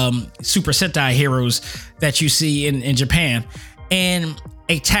Rider Super Sentai heroes that you see in Japan, and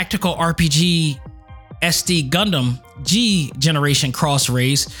a tactical RPG SD Gundam G Generation Cross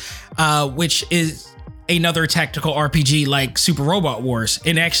Rays, which is another tactical RPG like Super Robot Wars.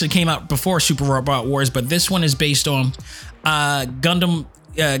 It actually came out before Super Robot Wars, but this one is based on Gundam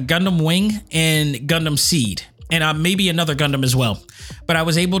Wing and Gundam Seed, and maybe another Gundam as well. But I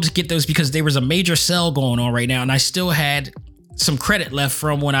was able to get those because there was a major sale going on right now, and I still had some credit left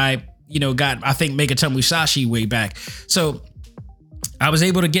from when I got, I think, Megatomo Musashi way back. So I was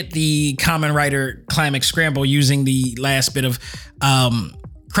able to get the Kamen Rider Climax Scramble using the last bit of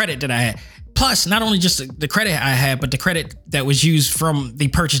credit that I had. Plus, not only just the credit I had, but the credit that was used from the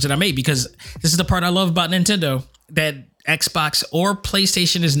purchase that I made, because this is the part I love about Nintendo that Xbox or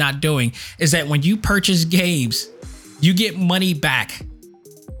PlayStation is not doing, is that when you purchase games, you get money back.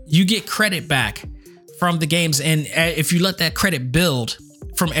 You get credit back from the games. And if you let that credit build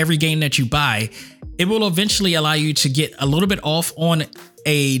from every game that you buy, it will eventually allow you to get a little bit off on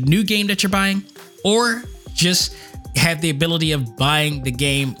a new game that you're buying, or just have the ability of buying the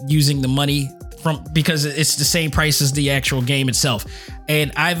game using the money because it's the same price as the actual game itself.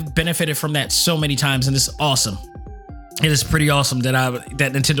 And I've benefited from that so many times, and it's awesome. It is pretty awesome that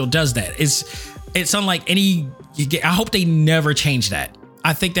Nintendo does that. It's unlike any. I hope they never change that.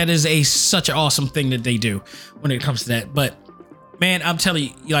 I think that is such an awesome thing that they do when it comes to that. But man, I'm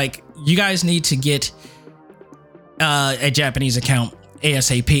telling you, like, you guys need to get a Japanese account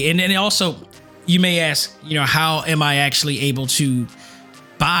ASAP. And then also, you may ask, how am I actually able to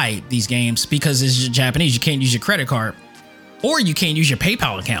buy these games? Because it's Japanese, you can't use your credit card, or you can't use your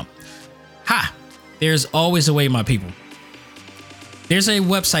PayPal account. There's always a way, my people. There's a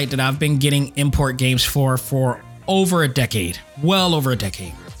website that I've been getting import games for over a decade, well over a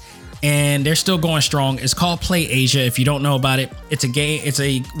decade, and they're still going strong. It's called Play Asia. If you don't know about it, it's a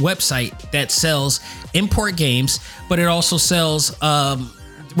website that sells import games, but it also sells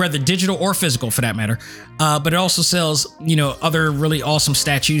whether digital or physical for that matter. But it also sells, other really awesome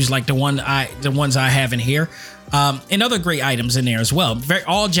statues like the ones I have in here, and other great items in there as well.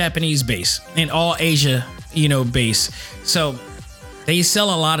 All Japanese base and all Asia, base. So they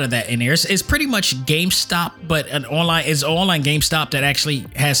sell a lot of that in there. It's pretty much GameStop, but it's online GameStop that actually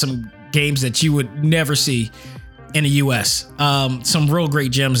has some games that you would never see in the US. Some real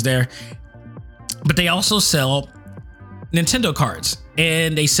great gems there. But they also sell Nintendo cards,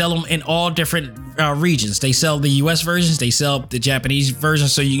 and they sell them in all different regions. They sell the US versions, they sell the Japanese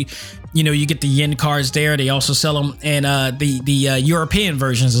versions, so you get the yen cards there. They also sell them in the European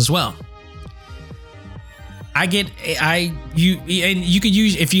versions as well. You could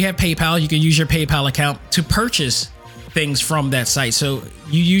use, if you have PayPal, you can use your PayPal account to purchase things from that site. So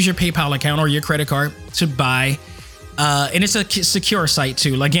you use your PayPal account or your credit card to buy, and it's a secure site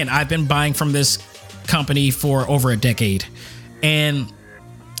too. Again, I've been buying from this company for over a decade, and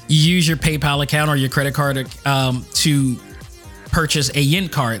you use your PayPal account or your credit card to purchase a yen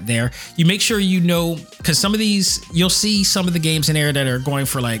card there. You make sure because some of these, you'll see some of the games in there that are going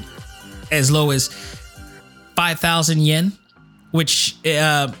for like as low as 5,000 yen, which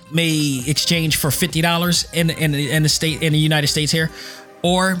may exchange for $50 in the United States here,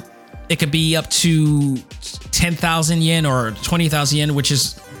 or it could be up to 10,000 yen or 20,000 yen, which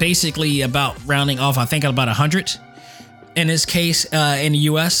is basically about rounding off, I think, about 100 in this case in the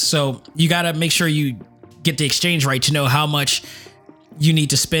US. So you got to make sure you get the exchange right to know how much you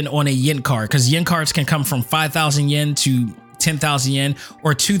need to spend on a yen card, because yen cards can come from 5,000 yen to 10,000 yen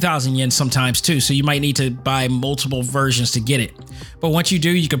or 2,000 yen sometimes too. So you might need to buy multiple versions to get it. But once you do,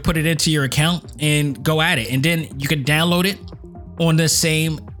 you can put it into your account and go at it. And then you can download it on the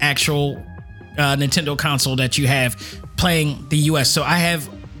same actual Nintendo console that you have playing the US. So I have,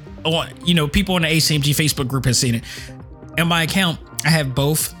 people in the ACMG Facebook group has seen it. In my account, I have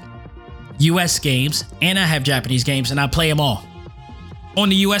both US games and I have Japanese games, and I play them all on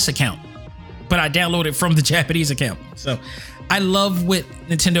the US account, but I download it from the Japanese account. So I love what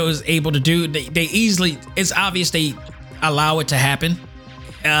Nintendo is able to do. They easily, it's obvious they allow it to happen.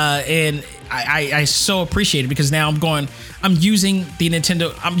 And I so appreciate it, because now I'm using the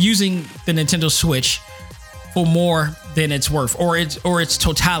Nintendo Switch for more than it's worth, or its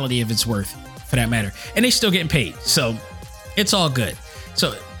totality of its worth, for that matter. And they still getting paid. So it's all good.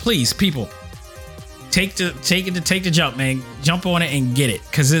 So please, people, take the jump, man. Jump on it and get it,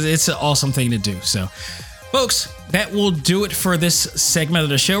 because it's an awesome thing to do. So, folks, that will do it for this segment of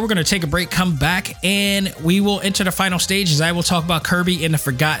the show. We're going to take a break, come back, and we will enter the final stage as I will talk about Kirby in the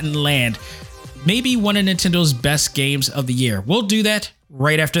Forgotten Land. Maybe one of Nintendo's best games of the year. We'll do that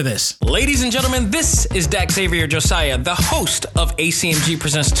right after this. Ladies and gentlemen, this is Dak Xavier Josiah, the host of ACMG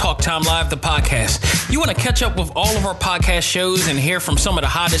Presents Talk Time Live, the podcast. You want to catch up with all of our podcast shows and hear from some of the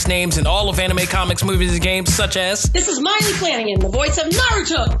hottest names in all of anime, comics, movies, and games, such as... This is Miley Flanagan, the voice of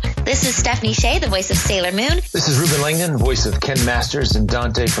Naruto. This is Stephanie Shea, the voice of Sailor Moon. This is Ruben Langdon, voice of Ken Masters and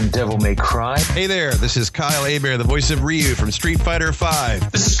Dante from Devil May Cry. Hey there, this is Kyle Hebert, the voice of Ryu from Street Fighter V.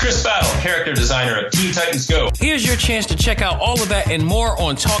 This is Chris Battle, character designer of Teen Titans Go. Here's your chance to check out all of that and more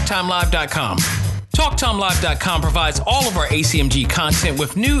on TalkTimeLive.com. TalkTimeLive.com provides all of our ACMG content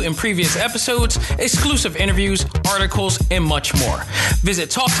with new and previous episodes, exclusive interviews, articles, and much more.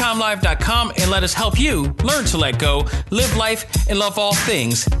 Visit TalkTimeLive.com and let us help you learn to let go, live life, and love all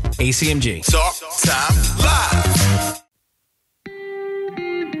things ACMG. Talk Time Live.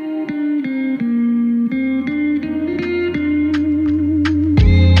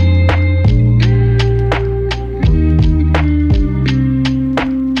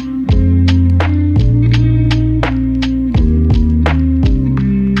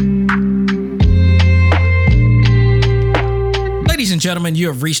 Gentlemen, you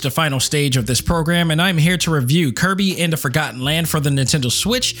have reached the final stage of this program, and I'm here to review Kirby and the Forgotten Land for the Nintendo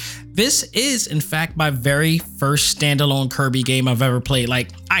Switch. This is, in fact, my very first standalone Kirby game I've ever played. Like,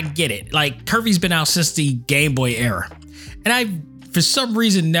 I get it. Like, Kirby's been out since the Game Boy era, and I, for some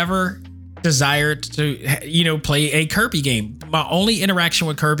reason, never desired to, play a Kirby game. My only interaction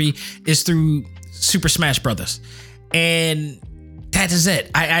with Kirby is through Super Smash Brothers, and that is it.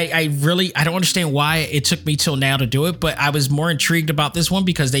 I don't understand why it took me till now to do it, but I was more intrigued about this one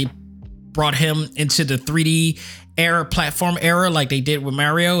because they brought him into the 3D platform era like they did with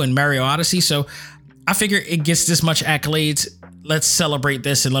Mario and Mario Odyssey. So I figure it gets this much accolades. Let's celebrate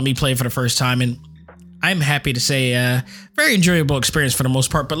this and let me play for the first time. And I'm happy to say very enjoyable experience for the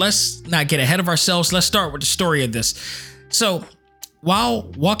most part, but let's not get ahead of ourselves. Let's start with the story of this. So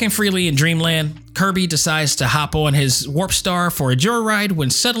while walking freely in Dreamland, Kirby decides to hop on his Warp Star for a joyride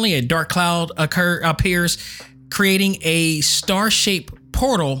when suddenly a dark cloud appears, creating a star-shaped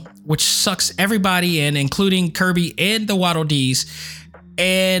portal which sucks everybody in, including Kirby and the Waddle Dees.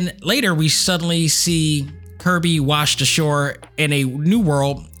 And later we suddenly see Kirby washed ashore in a new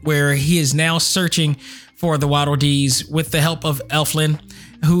world where he is now searching for the Waddle Dees with the help of Elflin,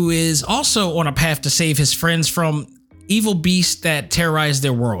 who is also on a path to save his friends from evil beasts that terrorize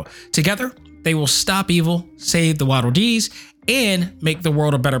their world. Together, they will stop evil, save the Waddle Dees, and make the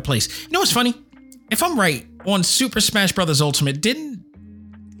world a better place. You know what's funny? If I'm right, on Super Smash Bros. Ultimate, didn't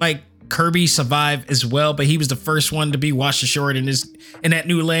Kirby survive as well, but he was the first one to be washed ashore in that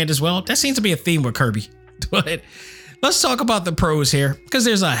new land as well? That seems to be a theme with Kirby. But let's talk about the pros here, because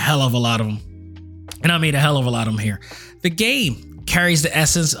there's a hell of a lot of them. And I mean a hell of a lot of them here. The game carries the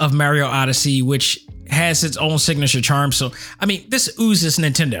essence of Mario Odyssey, which has its own signature charm. So, I mean, this oozes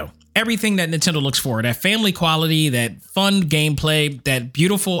Nintendo. Everything that Nintendo looks for, that family quality, that fun gameplay, that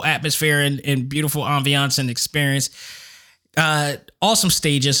beautiful atmosphere and beautiful ambiance and experience. Awesome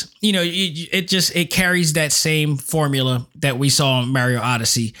stages. It carries that same formula that we saw in Mario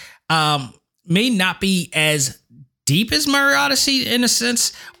Odyssey. May not be as deep as Mario Odyssey in a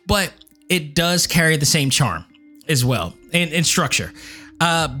sense, but it does carry the same charm as well and structure.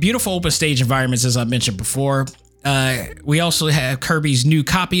 Beautiful open stage environments, as I mentioned before. We also have Kirby's new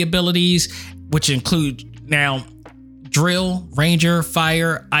copy abilities, which include now Drill, Ranger,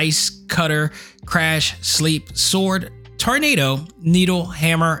 Fire, Ice, Cutter, Crash, Sleep, Sword, Tornado, Needle,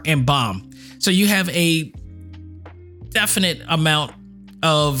 Hammer, and Bomb. So you have a definite amount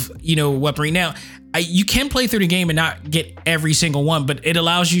of, weaponry. Now, you can play through the game and not get every single one, but it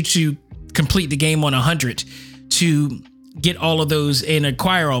allows you to complete the game on 100 to get all of those and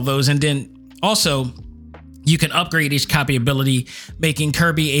acquire all of those. And then also you can upgrade each copy ability, making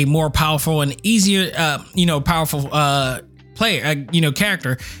Kirby a more powerful and easier, powerful player,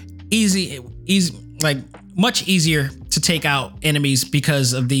 character. Easy, like much easier to take out enemies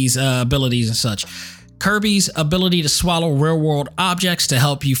because of these abilities and such. Kirby's ability to swallow real-world objects to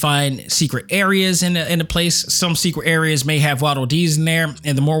help you find secret areas in a place. Some secret areas may have Waddle Dees in there,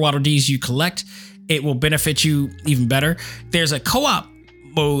 and the more Waddle Dees you collect, it will benefit you even better. There's a co-op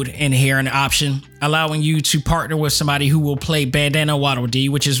mode in here, an option allowing you to partner with somebody who will play Bandana Waddle Dee,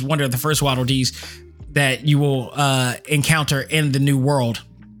 which is one of the first Waddle Dees that you will encounter in the new world.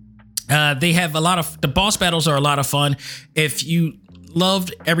 They have the boss battles are a lot of fun. If you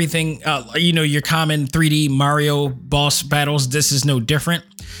loved everything, your common 3D Mario boss battles, this is no different.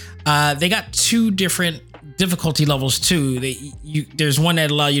 They got 2 different difficulty levels too. There's one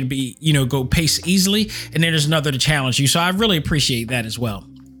that allow you to be, go pace easily, and then there's another to challenge you. So I really appreciate that as well.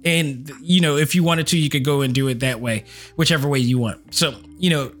 And, if you wanted to, you could go and do it that way, whichever way you want. So,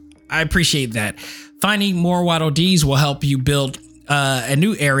 I appreciate that. Finding more Waddle Dees will help you build a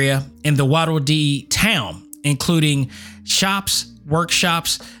new area in the Waddle Dee town, including shops,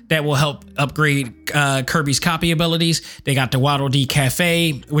 workshops that will help upgrade Kirby's copy abilities. They got the Waddle Dee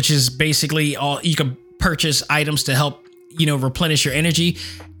Cafe, which is basically all you can purchase items to help, replenish your energy.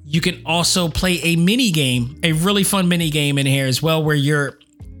 You can also play a mini game, a really fun mini game in here as well, where you're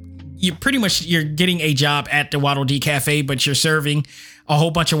getting a job at the Waddle Dee Cafe, but you're serving a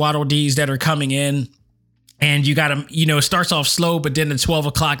whole bunch of Waddle Dees that are coming in. And you got to, it starts off slow, but then the 12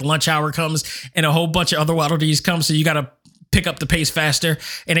 o'clock lunch hour comes and a whole bunch of other Waddle Dees come. So you got to pick up the pace faster.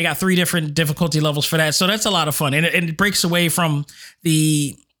 And they got 3 different difficulty levels for that. So that's a lot of fun. And it breaks away from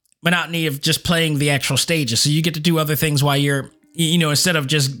the monotony of just playing the actual stages. So you get to do other things while you're, instead of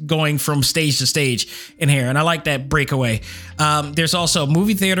just going from stage to stage in here. And I like that breakaway. There's also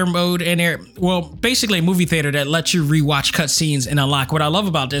movie theater mode in there. Well, basically a movie theater that lets you rewatch cutscenes and unlock. What I love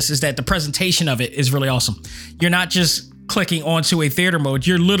about this is that the presentation of it is really awesome. You're not just clicking onto a theater mode.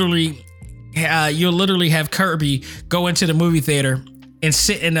 You'll literally have Kirby go into the movie theater and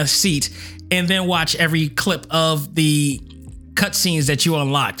sit in a seat and then watch every clip of the cutscenes that you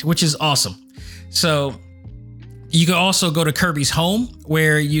unlocked, which is awesome. So you can also go to Kirby's home,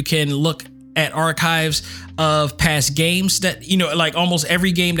 where you can look at archives of past games that, like almost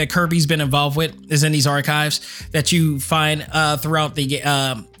every game that Kirby's been involved with is in these archives that you find throughout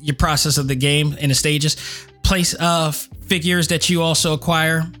the your process of the game in the stages. Place figures that you also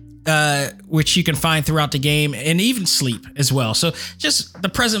acquire, which you can find throughout the game, and even sleep as well. So just the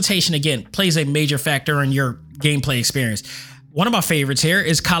presentation, again, plays a major factor in your gameplay experience. One of my favorites here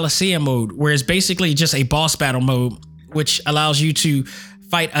is Coliseum mode, where it's basically just a boss battle mode, which allows you to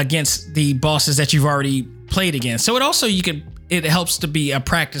fight against the bosses that you've already played against. So it helps to be a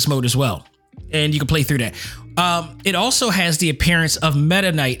practice mode as well, and you can play through that. It also has the appearance of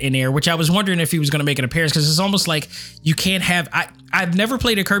Meta Knight in there, which I was wondering if he was going to make an appearance, because it's almost like you can't have. I've never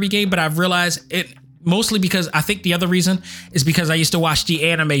played a Kirby game, but I've realized it mostly because I think the other reason is because I used to watch the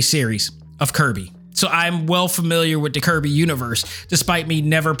anime series of Kirby. So I'm well familiar with the Kirby universe, despite me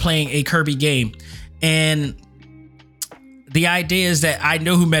never playing a Kirby game. And the idea is that I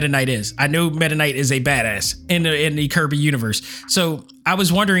know who Meta Knight is. I know Meta Knight is a badass in the Kirby universe. So I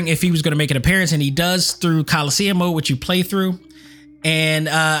was wondering if he was going to make an appearance, and he does through Coliseum mode, which you play through. And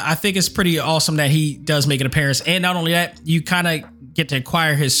I think it's pretty awesome that he does make an appearance. And not only that, you kind of get to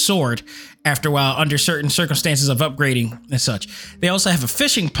acquire his sword after a while under certain circumstances of upgrading and such. They also have a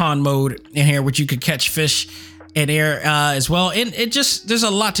fishing pond mode in here, which you could catch fish in there as well. And there's a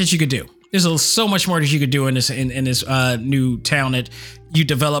lot that you could do. There's so much more that you could do in this new town that you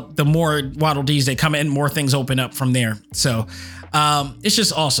develop. The more Waddle Dees that come in, more things open up from there. So it's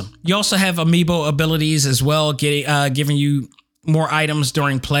just awesome. You also have amiibo abilities as well, giving you more items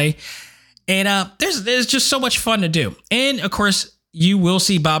during play. And there's just so much fun to do. And of course, you will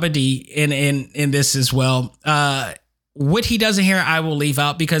see Baba D in this as well. What he does in here, I will leave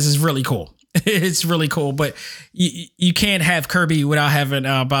out because it's really cool. It's really cool, but you can't have Kirby without having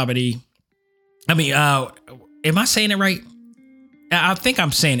Baba D. I mean, am I saying it right? I think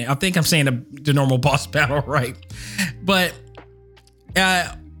I'm saying it. I think I'm saying the normal boss battle right. But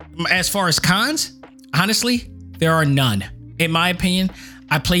as far as cons, honestly, there are none. In my opinion,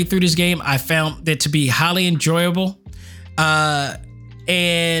 I played through this game. I found it to be highly enjoyable.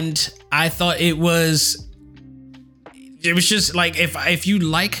 And I thought it was just like, if you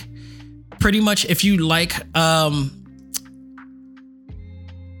like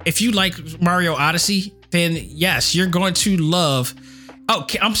if you like Mario Odyssey, then yes, you're going to love. Oh,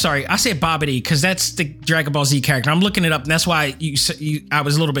 I'm sorry. I said Bobbity because that's the Dragon Ball Z character. I'm looking it up, and that's why I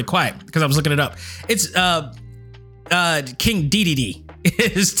was a little bit quiet because I was looking it up. It's King Dedede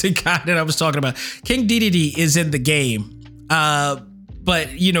is the guy that I was talking about. King Dedede is in the game,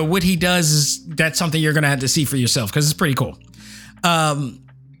 but you know what he does is that's something you're gonna have to see for yourself because it's pretty cool.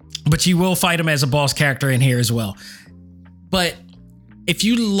 But you will fight him as a boss character in here as well. But if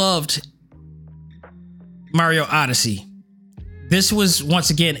you loved Mario Odyssey, this was once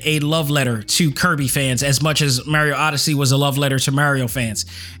again a love letter to Kirby fans as much as Mario Odyssey was a love letter to Mario fans.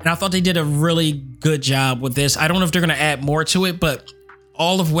 And I thought they did a really good job with this. I don't know if they're going to add more to it, but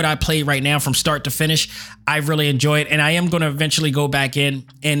all of what I played right now from start to finish, I really enjoy it. And I am going to eventually go back in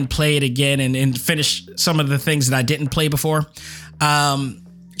and play it again and finish some of the things that I didn't play before.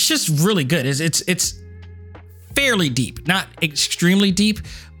 It's just really good. It's fairly deep, not extremely deep,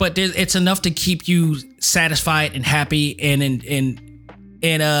 but it's enough to keep you satisfied and happy and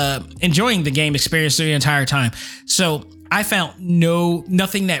enjoying the game experience the entire time. So I found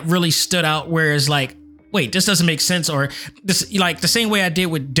nothing that really stood out. Whereas like, wait, this doesn't make sense, or this, like the same way I did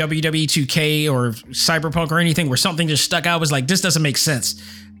with WWE 2K or Cyberpunk or anything, where something just stuck out, was like, this doesn't make sense.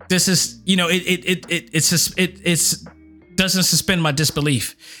 This is, you know, it's doesn't suspend my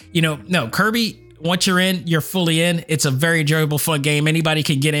disbelief. You know, no, Kirby, once you're in, you're fully in. It's a very enjoyable, fun game. Anybody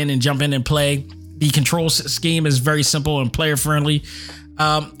can get in and jump in and play. The control scheme is very simple and player friendly.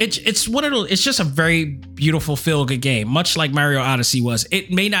 It's just a very beautiful, feel good game, much like Mario Odyssey was.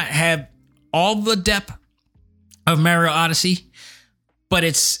 It may not have all the depth of Mario Odyssey, but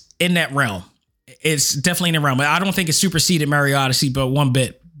it's in that realm. It's definitely in the realm. I don't think it superseded Mario Odyssey, but one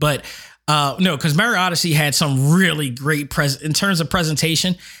bit. But no, because Mario Odyssey had some really great in terms of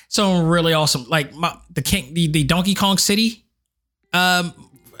presentation, some really awesome. Like the Donkey Kong City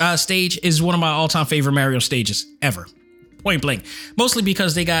stage is one of my all-time favorite Mario stages ever, point blank. Mostly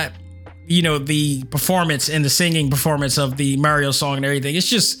because they got, you know, the performance and the singing performance of the Mario song and everything. It's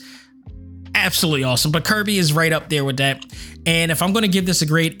just absolutely awesome. But Kirby is right up there with that. And if I'm going to give this a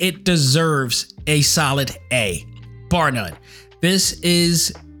grade, it deserves a solid A, bar none. This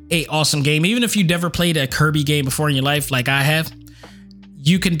is a awesome game. Even if you never played a Kirby game before in your life, like I have,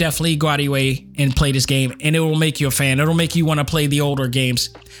 you can definitely go out of your way and play this game, and it will make you a fan. It'll make you want to play the older games.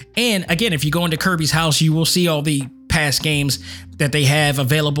 And again, if you go into Kirby's house, you will see all the past games that they have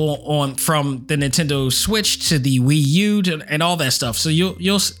available on from the Nintendo Switch to the Wii U and all that stuff. So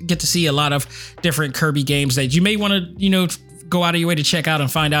you'll get to see a lot of different Kirby games that you may want to, you know, go out of your way to check out and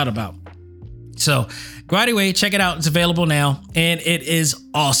find out about. So go out of your way, check it out. It's available now, and it is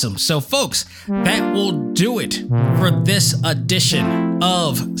awesome. So folks, that will do it for this edition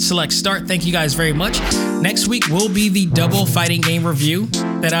of Select Start. Thank you guys very much. Next week will be the double fighting game review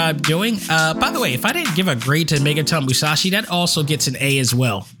that I'm doing. By the way, if I didn't give a grade to Megaton Musashi, that also gets an A as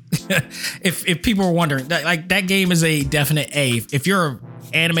well. if people were wondering, that game is a definite A. If you're an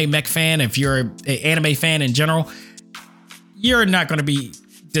anime mech fan, if you're an anime fan in general, you're not going to be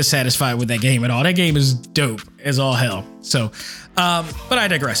dissatisfied with that game at all. That game is dope as all hell. So, but I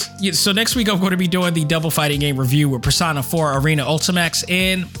digress. So next week I'm going to be doing the double fighting game review with Persona 4 Arena Ultimax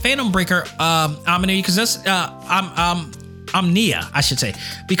and Phantom Breaker Omni, because that's Omnia, I should say,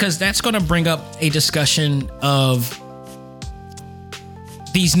 because that's going to bring up a discussion of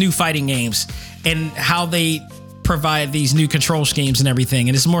these new fighting games and how they provide these new control schemes and everything,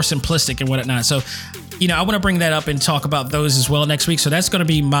 and it's more simplistic and whatnot. So, you know, I want to bring that up and talk about those as well next week. So that's going to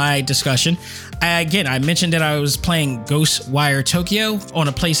be my discussion. Again, I mentioned that I was playing Ghostwire Tokyo on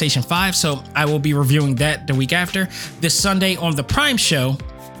a PlayStation 5, so I will be reviewing that the week after. This Sunday on the Prime Show,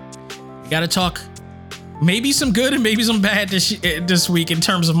 we got to talk maybe some good and maybe some bad this week in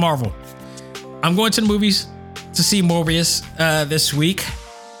terms of Marvel. I'm going to the movies to see Morbius this week.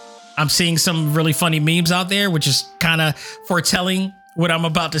 I'm seeing some really funny memes out there, which is kind of foretelling what I'm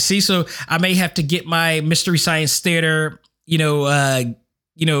about to see. So I may have to get my Mystery Science Theater,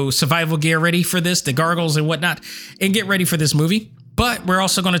 survival gear ready for this, the gargles and whatnot, and get ready for this movie. But we're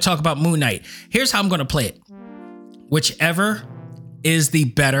also going to talk about Moon Knight. Here's how I'm going to play it. Whichever is the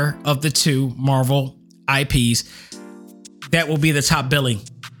better of the two Marvel IPs, that will be the top billing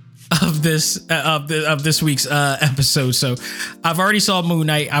of this week's episode. So I've already saw Moon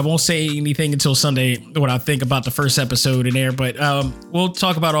Knight. I won't say anything until Sunday what I think about the first episode in there, but we'll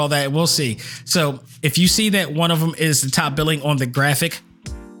talk about all that. We'll see. So if you see that one of them is the top billing on the graphic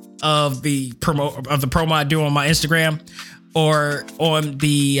of the promo I do on my Instagram or on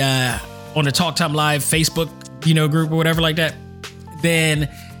the Talk Time Live Facebook group or whatever like that, then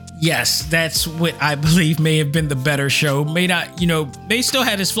Yes, that's what I believe may have been the better show. May not, may still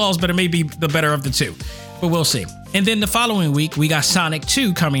had its flaws, but it may be the better of the two. But we'll see. And then the following week, we got Sonic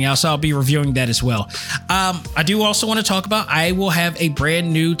 2 coming out, so I'll be reviewing that as well. I do also want to talk about, I will have a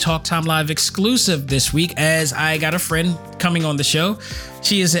brand new Talk Time Live exclusive this week, as I got a friend coming on the show.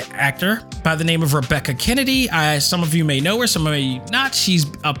 She is an actor by the name of Rebecca Kennedy. Some of you may know her, some of you not. She's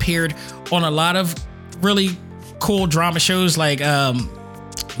appeared on a lot of really cool drama shows like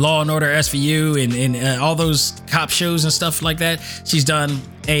Law and Order SVU and all those cop shows and stuff like that. She's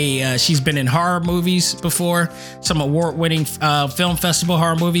been in horror movies before, some award-winning film festival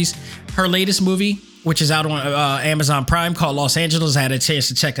horror movies. Her latest movie, which is out on Amazon Prime, called Los Angeles, I had a chance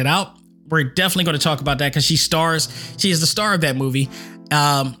to check it out. We're definitely going to talk about that because she is the star of that movie.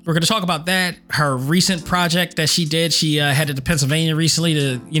 We're going to talk about that. Her recent project that she did. She headed to Pennsylvania recently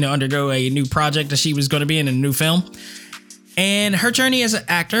to, undergo a new project that she was going to be in a new film. And her journey as an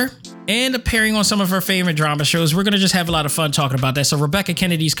actor and appearing on some of her favorite drama shows. We're going to just have a lot of fun talking about that. So Rebecca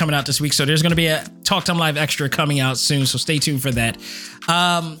Kennedy's coming out this week. So there's going to be a Talk Time Live Extra coming out soon. So stay tuned for that.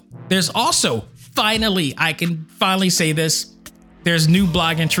 There's also, I can finally say this. There's new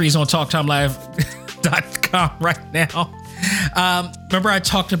blog entries on TalkTimeLive.com right now. Remember I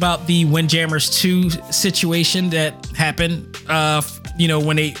talked about the Windjammers 2 situation that happened,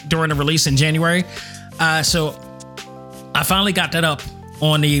 during the release in January. So I finally got that up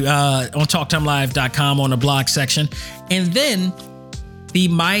on the on TalkTimeLive.com on the blog section. And then the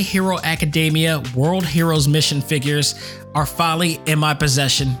My Hero Academia World Heroes Mission figures are finally in my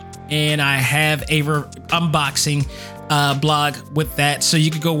possession. And I have a unboxing blog with that. So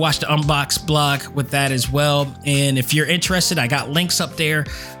you could go watch the unbox blog with that as well. And if you're interested, I got links up there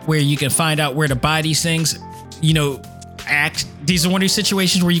where you can find out where to buy these things. These are one of these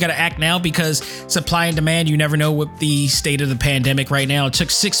situations where you got to act now because supply and demand, you never know what the state of the pandemic right now. It took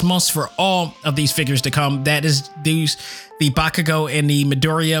 6 months for all of these figures to come. That is the Bakugo and the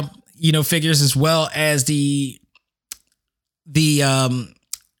Midoriya, figures, as well as the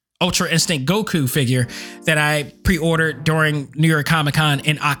Ultra Instinct Goku figure that I pre-ordered during New York Comic Con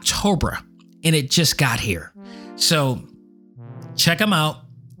in October, and it just got here. So check them out,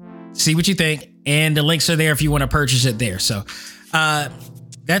 see what you think. And the links are there if you want to purchase it there. So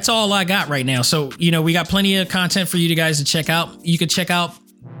that's all I got right now. So, we got plenty of content for you guys to check out. You can check out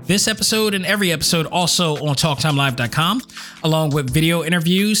this episode and every episode also on TalkTimeLive.com, along with video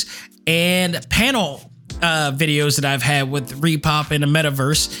interviews and panel videos that I've had with Repop and the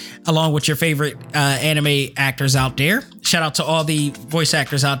Metaverse, along with your favorite anime actors out there. Shout out to all the voice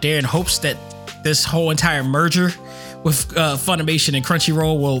actors out there, in hopes that this whole entire merger with Funimation and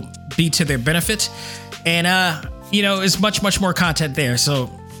Crunchyroll will be to their benefit. And, it's much more content there.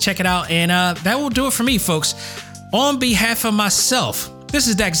 So check it out. And that will do it for me, folks. On behalf of myself, this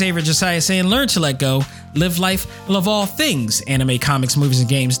is Dak Xavier Josiah saying, learn to let go, live life, love all things anime, comics, movies, and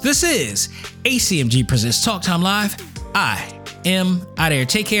games. This is ACMG Presents Talk Time Live. I am out of here.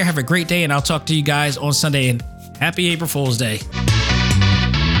 Take care. Have a great day. And I'll talk to you guys on Sunday. And happy April Fool's Day.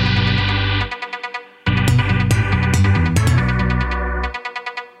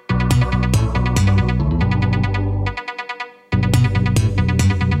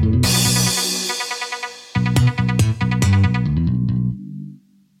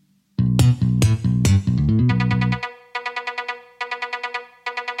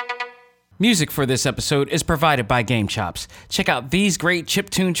 Music for this episode is provided by Game Chops. Check out these great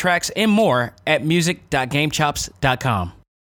chiptune tracks and more at music.gamechops.com.